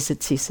arises,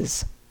 it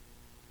ceases.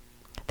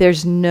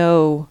 There's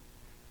no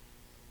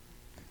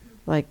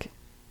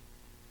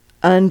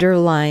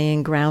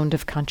underlying ground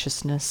of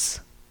consciousness.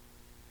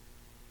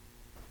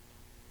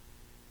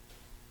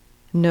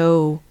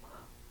 No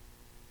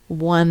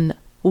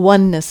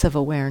oneness of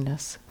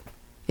awareness.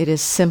 It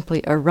is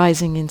simply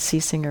arising and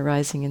ceasing,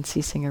 arising and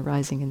ceasing,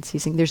 arising and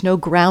ceasing. There's no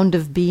ground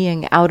of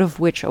being out of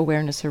which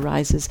awareness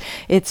arises.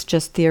 It's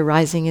just the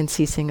arising and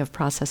ceasing of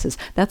processes.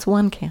 That's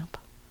one camp,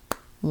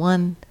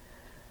 one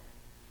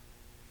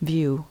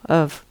view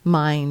of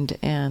mind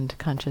and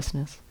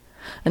consciousness.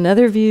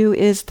 Another view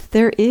is that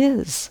there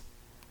is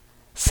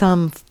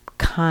some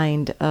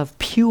kind of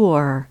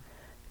pure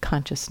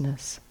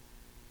consciousness.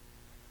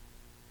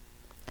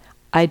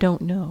 I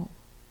don't know.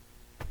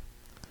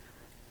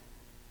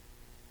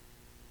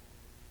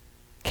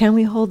 Can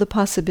we hold the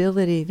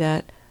possibility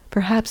that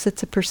perhaps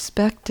it's a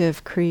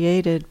perspective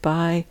created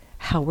by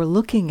how we're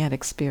looking at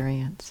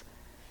experience?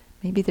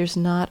 Maybe there's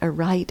not a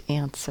right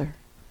answer.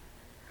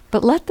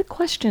 But let the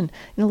question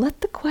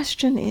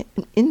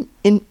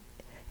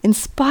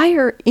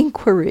inspire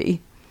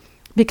inquiry,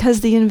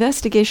 because the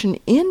investigation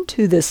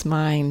into this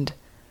mind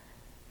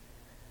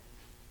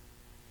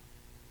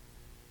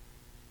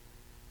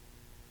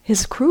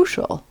is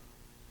crucial.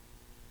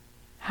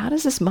 How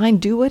does this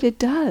mind do what it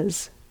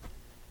does?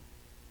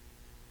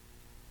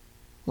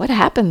 What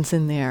happens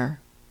in there?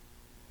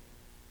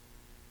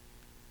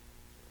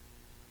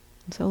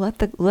 So let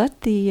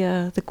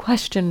the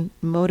question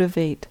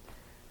motivate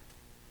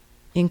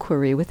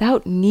inquiry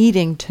without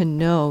needing to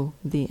know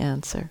the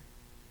answer.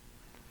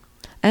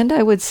 And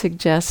I would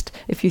suggest,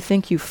 if you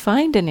think you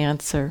find an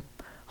answer,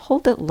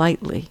 hold it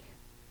lightly,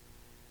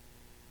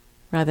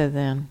 rather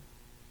than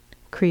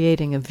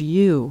creating a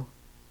view.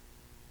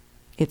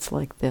 It's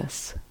like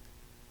this.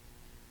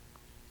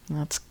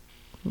 That's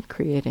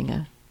creating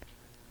a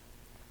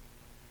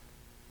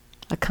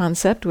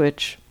concept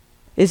which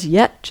is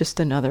yet just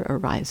another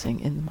arising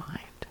in the mind.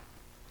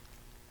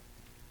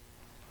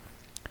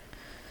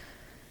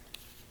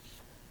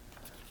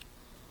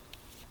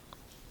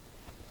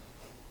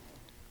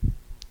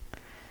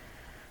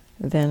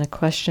 Then a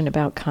question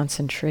about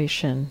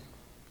concentration.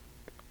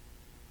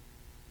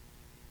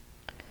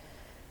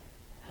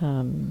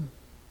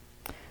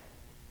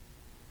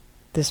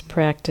 This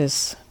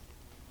practice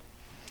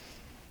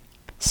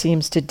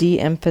seems to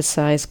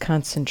de-emphasize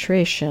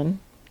concentration,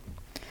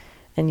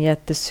 and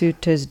yet the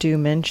suttas do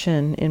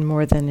mention in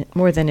more than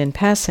in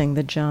passing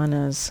the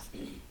jhanas.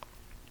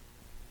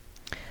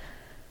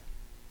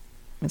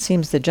 It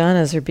seems the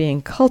jhanas are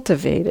being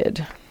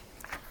cultivated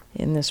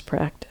in this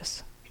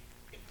practice.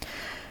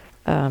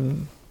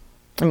 The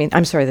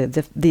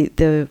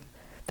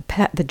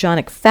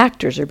jhanic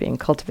factors are being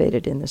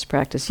cultivated in this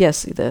practice.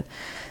 Yes, the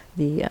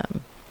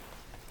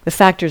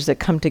factors that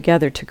come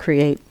together to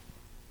create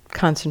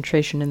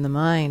concentration in the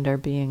mind are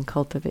being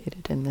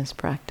cultivated in this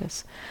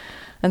practice.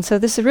 And so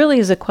this really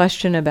is a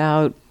question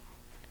about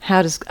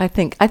I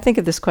think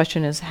of this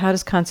question as, how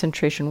does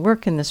concentration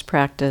work in this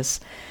practice?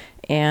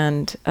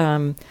 And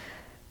how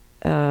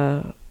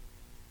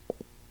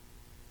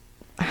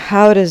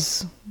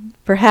does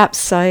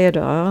perhaps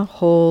Sayadaw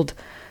hold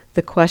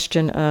the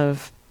question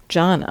of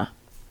jhana?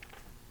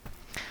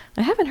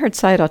 I haven't heard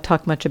Sayadaw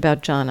talk much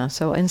about jhana,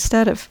 so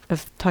instead of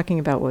talking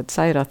about what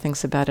Sayadaw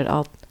thinks about it,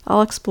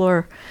 I'll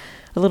explore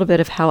a little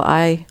bit of how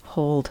I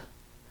hold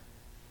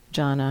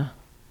jhana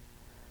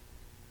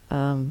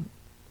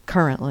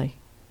currently,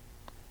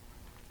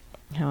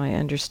 how I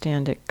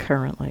understand it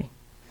currently.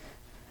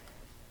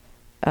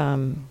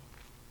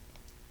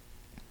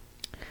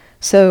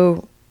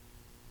 So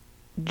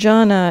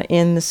jhana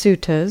in the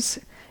suttas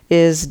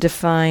is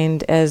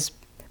defined as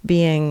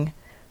being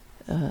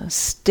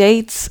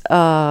states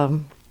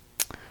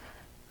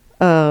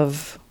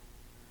of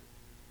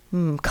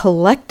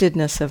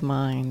collectedness of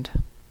mind.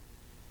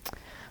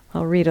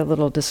 I'll read a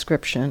little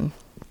description.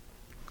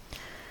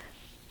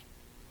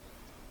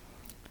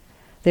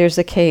 There's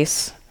a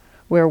case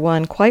where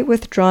one, quite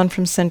withdrawn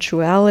from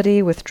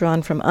sensuality,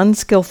 withdrawn from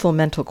unskillful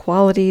mental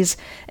qualities,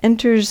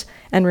 enters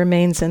and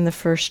remains in the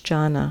first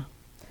jhana.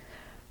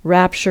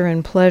 Rapture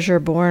and pleasure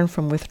born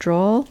from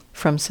withdrawal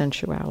from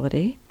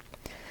sensuality,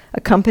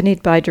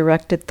 accompanied by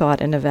directed thought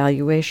and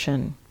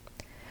evaluation.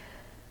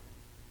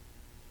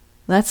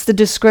 That's the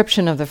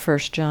description of the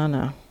first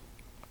jhana.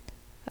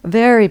 A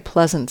very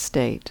pleasant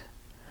state.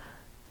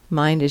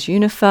 Mind is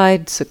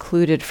unified,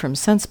 secluded from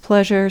sense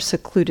pleasure,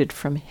 secluded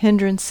from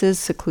hindrances,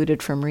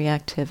 secluded from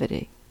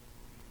reactivity.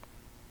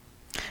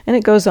 And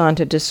it goes on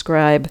to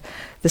describe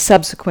the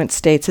subsequent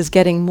states as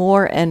getting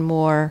more and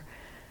more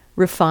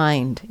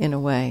refined in a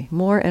way,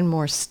 more and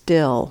more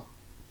still.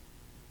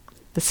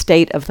 The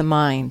state of the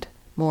mind,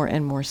 more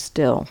and more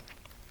still.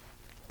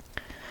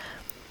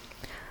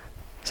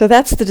 So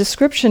that's the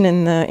description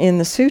in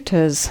the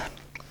suttas.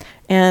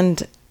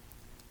 And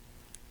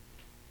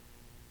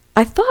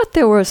I thought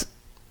there was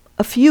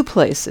a few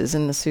places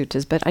in the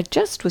suttas, but I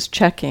just was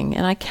checking,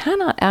 and I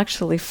cannot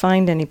actually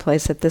find any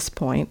place at this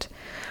point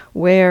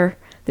where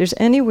there's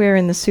anywhere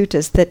in the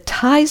suttas that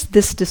ties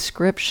this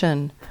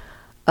description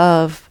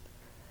of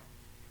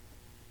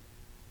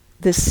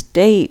the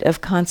state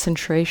of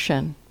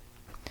concentration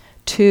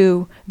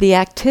to the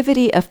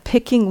activity of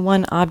picking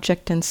one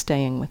object and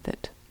staying with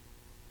it.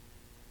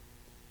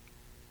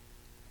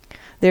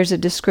 There's a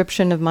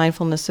description of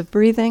mindfulness of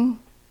breathing.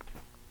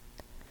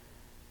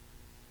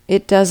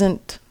 It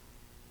doesn't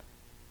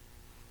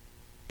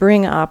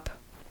bring up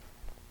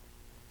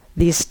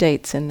these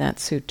states in that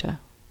sutta.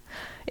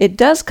 It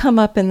does come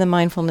up in the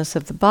mindfulness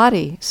of the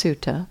body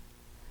sutta,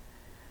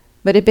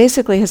 but it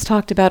basically has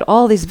talked about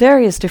all these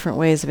various different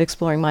ways of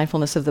exploring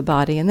mindfulness of the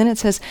body, and then it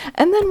says,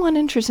 and then one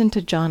enters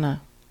into jhana.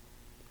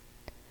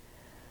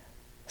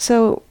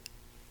 So,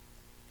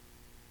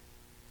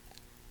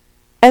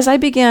 as I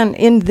began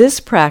in this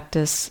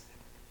practice,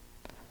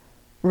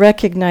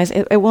 recognize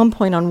at one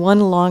point on one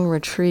long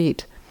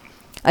retreat,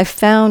 I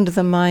found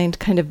the mind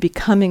kind of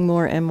becoming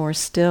more and more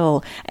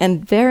still,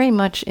 and very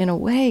much in a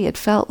way it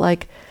felt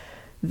like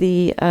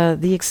the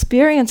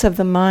experience of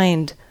the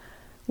mind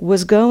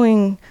was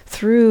going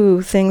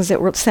through things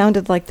that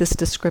sounded like this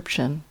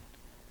description.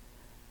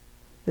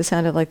 This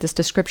sounded like this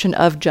description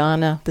of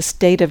jhana, the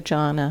state of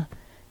jhana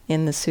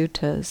in the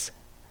suttas,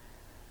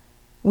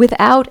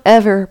 without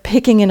ever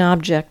picking an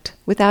object,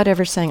 without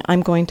ever saying,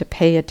 I'm going to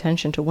pay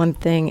attention to one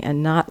thing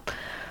and not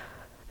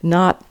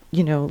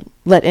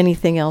let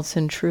anything else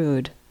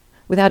intrude.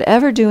 Without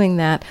ever doing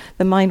that,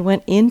 the mind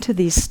went into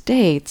these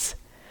states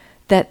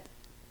that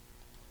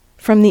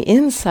from the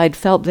inside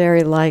felt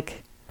very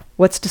like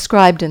what's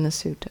described in the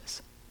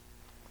suttas.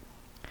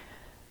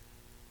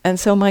 And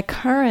so my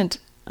current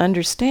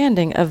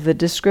understanding of the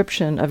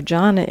description of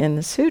jhana in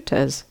the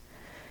suttas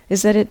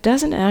is that it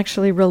doesn't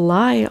actually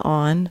rely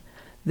on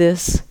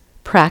this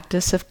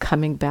practice of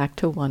coming back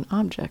to one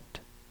object.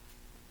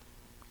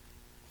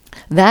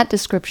 That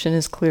description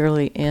is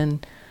clearly in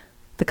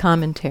the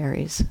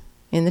commentaries.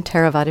 In the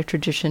Theravada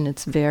tradition,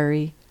 it's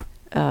very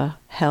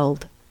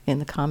held in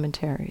the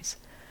commentaries.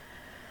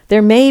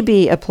 There may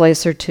be a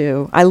place or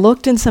two. I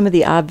looked in some of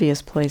the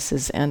obvious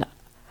places, and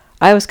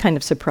I was kind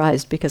of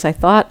surprised because I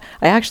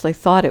actually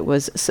thought it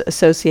was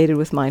associated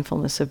with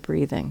mindfulness of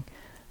breathing.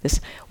 This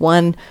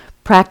one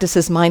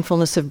practices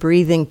mindfulness of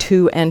breathing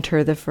to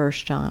enter the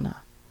first jhana.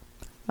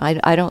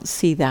 I don't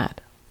see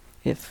that.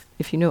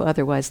 If you know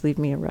otherwise, leave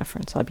me a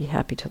reference. I'll be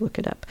happy to look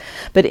it up.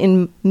 But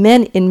in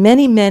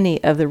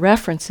many of the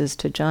references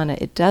to jhana,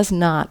 it does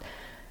not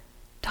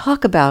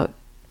talk about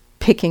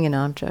picking an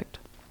object.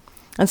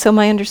 And so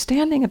my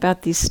understanding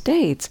about these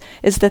states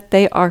is that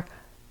they are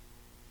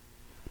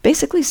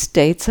basically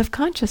states of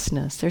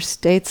consciousness. They're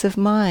states of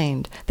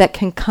mind that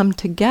can come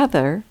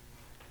together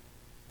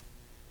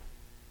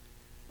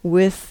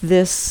with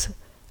this,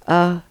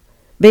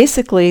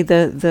 basically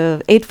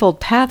the Eightfold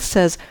Path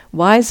says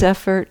wise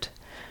effort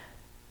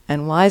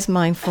and wise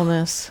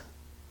mindfulness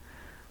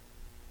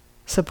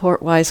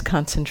support wise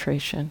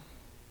concentration.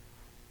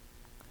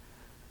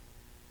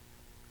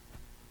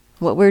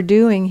 What we're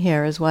doing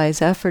here is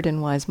wise effort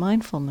and wise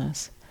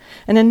mindfulness.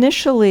 And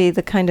initially,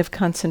 the kind of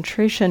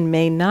concentration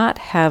may not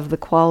have the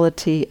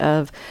quality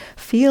of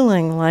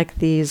feeling like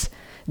these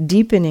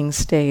deepening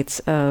states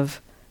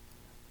of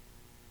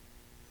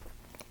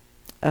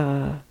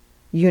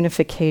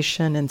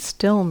unification and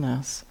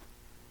stillness.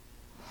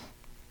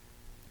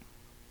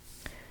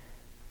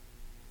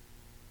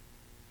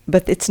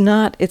 But it's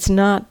not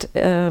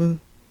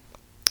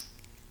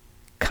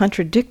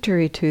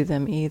contradictory to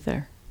them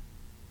either.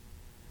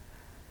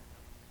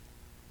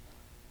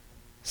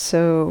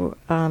 So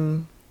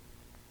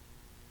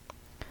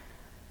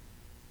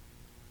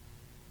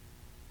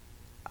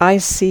I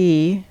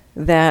see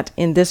that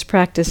in this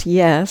practice,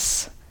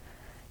 yes,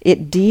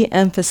 it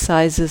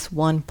de-emphasizes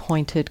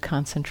one-pointed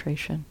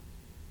concentration.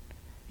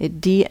 It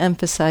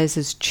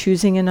de-emphasizes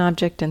choosing an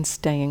object and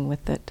staying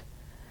with it.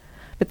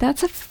 But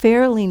that's a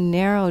fairly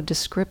narrow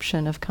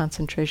description of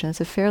concentration. It's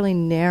a fairly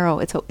narrow,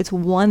 it's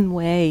one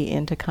way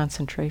into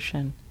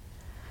concentration.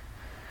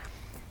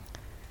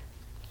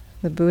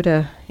 The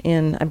Buddha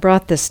I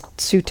brought this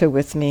sutta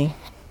with me.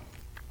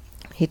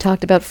 He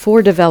talked about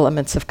 4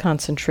 developments of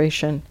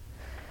concentration.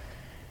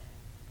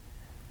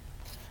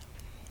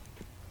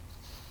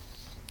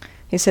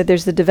 He said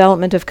there's the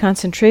development of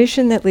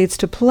concentration that leads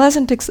to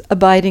pleasant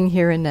abiding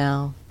here and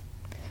now.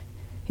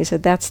 He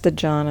said that's the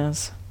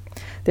jhanas.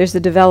 There's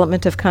the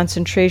development of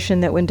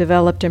concentration that when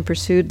developed and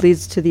pursued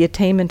leads to the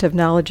attainment of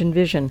knowledge and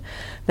vision.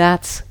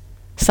 That's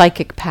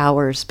psychic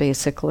powers,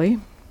 basically.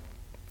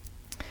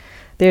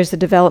 There's the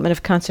development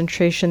of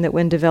concentration that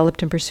when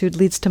developed and pursued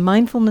leads to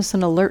mindfulness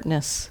and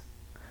alertness.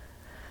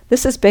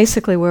 This is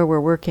basically where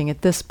we're working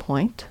at this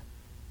point.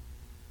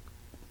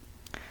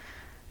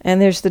 And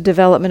there's the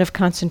development of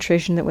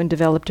concentration that when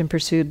developed and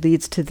pursued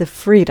leads to the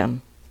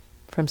freedom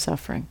from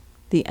suffering,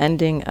 the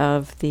ending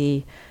of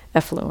the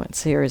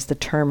effluence. Here is the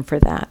term for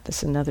that. This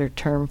is another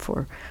term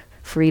for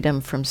freedom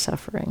from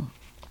suffering.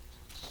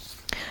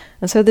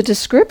 And so the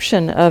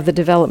description of the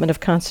development of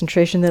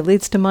concentration that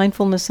leads to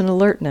mindfulness and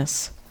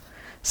alertness.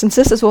 Since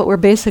this is what we're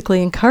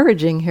basically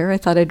encouraging here, I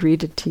thought I'd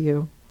read it to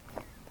you.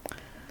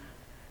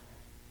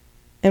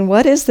 And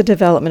what is the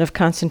development of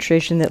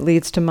concentration that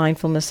leads to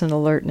mindfulness and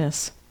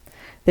alertness?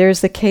 There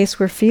is the case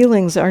where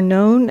feelings are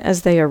known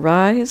as they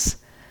arise,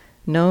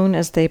 known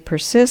as they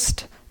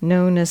persist,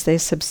 known as they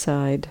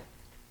subside.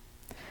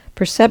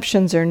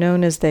 Perceptions are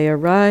known as they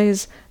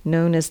arise,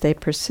 known as they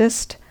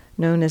persist,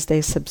 known as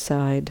they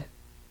subside.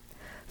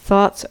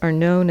 Thoughts are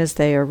known as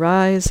they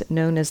arise,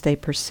 known as they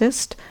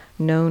persist,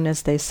 known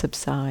as they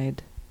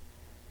subside.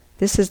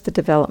 This is the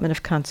development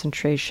of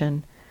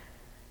concentration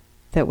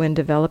that when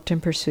developed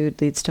and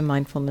pursued leads to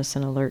mindfulness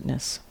and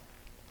alertness.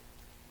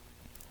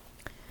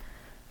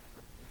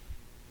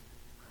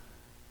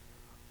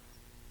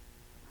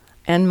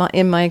 And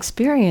in my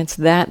experience,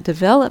 that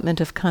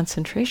development of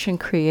concentration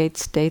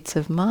creates states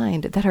of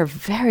mind that are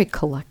very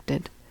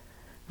collected,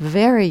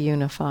 very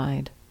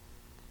unified.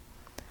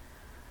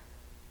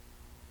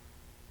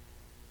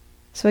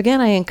 So again,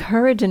 I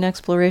encourage an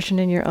exploration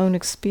in your own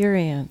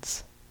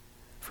experience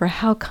for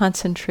how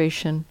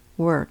concentration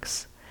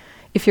works.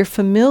 If you're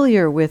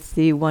familiar with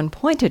the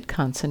one-pointed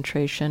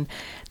concentration,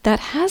 that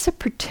has a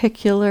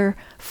particular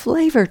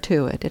flavor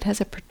to it. It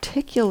has a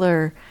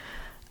particular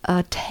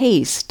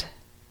taste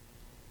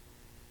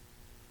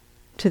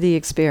to the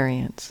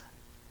experience.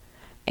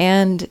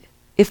 And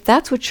if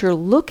that's what you're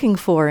looking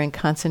for in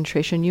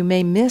concentration, you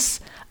may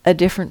miss a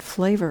different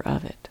flavor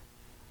of it.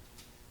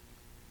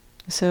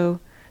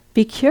 So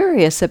be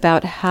curious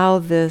about how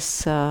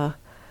this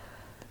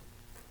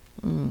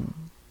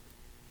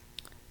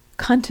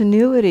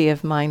continuity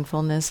of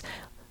mindfulness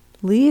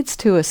leads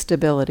to a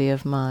stability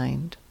of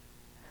mind.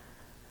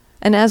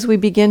 And as we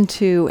begin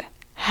to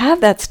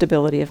have that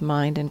stability of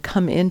mind and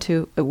come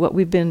into what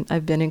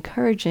I've been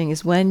encouraging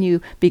is when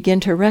you begin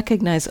to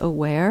recognize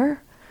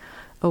aware,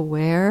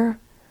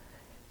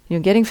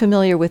 getting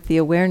familiar with the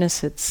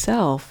awareness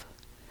itself,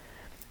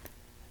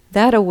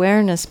 that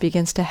awareness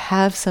begins to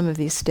have some of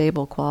these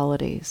stable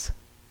qualities.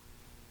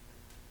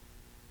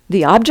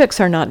 The objects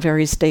are not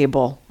very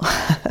stable.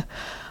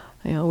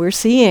 We're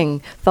seeing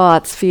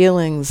thoughts,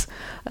 feelings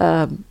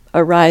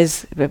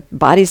arise,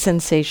 body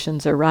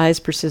sensations arise,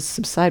 persist,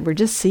 subside. We're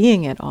just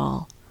seeing it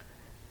all.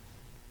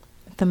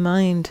 But the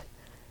mind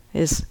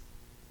is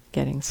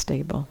getting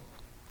stable.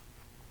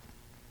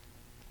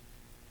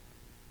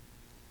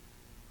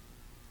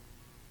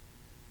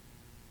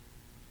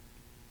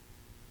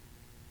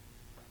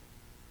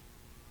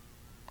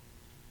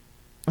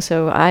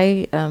 So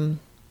I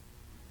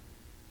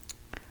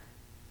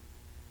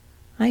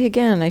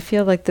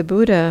feel like the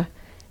Buddha,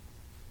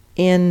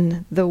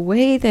 in the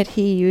way that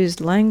he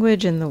used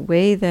language and the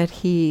way that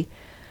he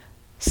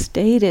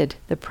stated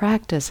the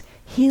practice,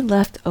 he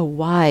left a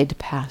wide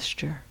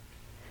pasture.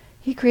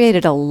 He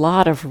created a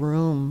lot of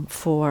room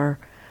for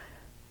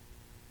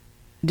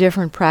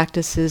different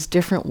practices,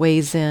 different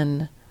ways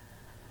in.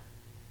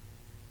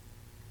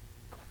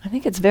 I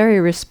think it's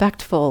very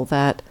respectful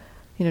that,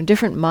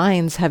 different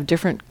minds have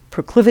different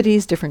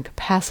proclivities, different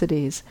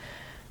capacities.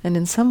 And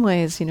in some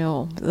ways,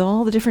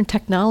 all the different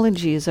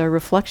technologies are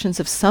reflections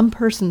of some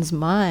person's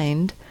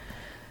mind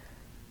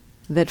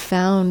that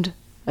found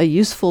a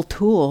useful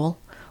tool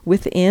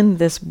within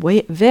this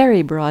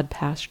very broad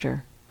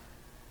pasture.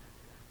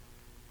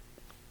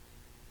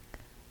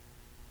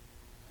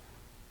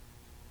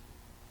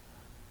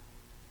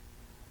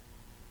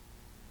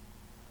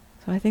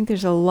 So I think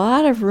there's a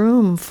lot of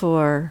room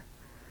for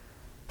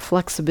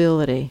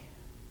flexibility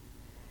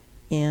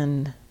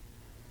in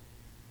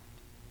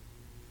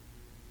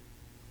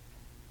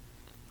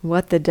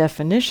what the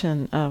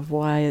definition of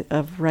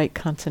right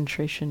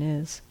concentration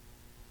is.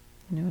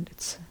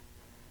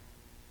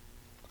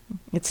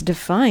 It's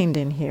defined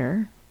in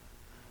here,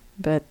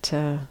 but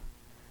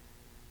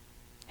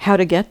how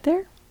to get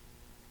there?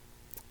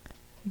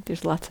 I think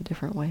there's lots of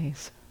different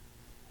ways.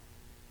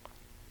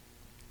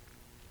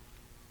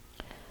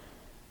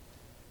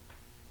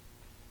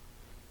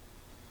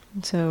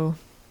 And so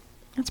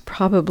that's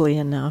probably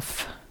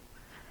enough.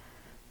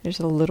 There's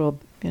a little,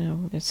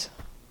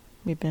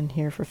 we've been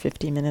here for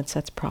 50 minutes,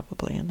 that's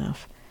probably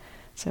enough.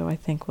 So I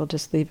think we'll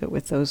just leave it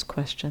with those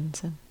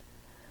questions and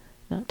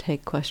not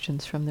take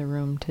questions from the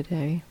room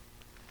today.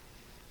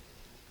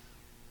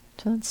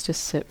 So let's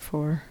just sit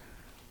for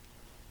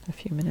a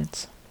few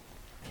minutes.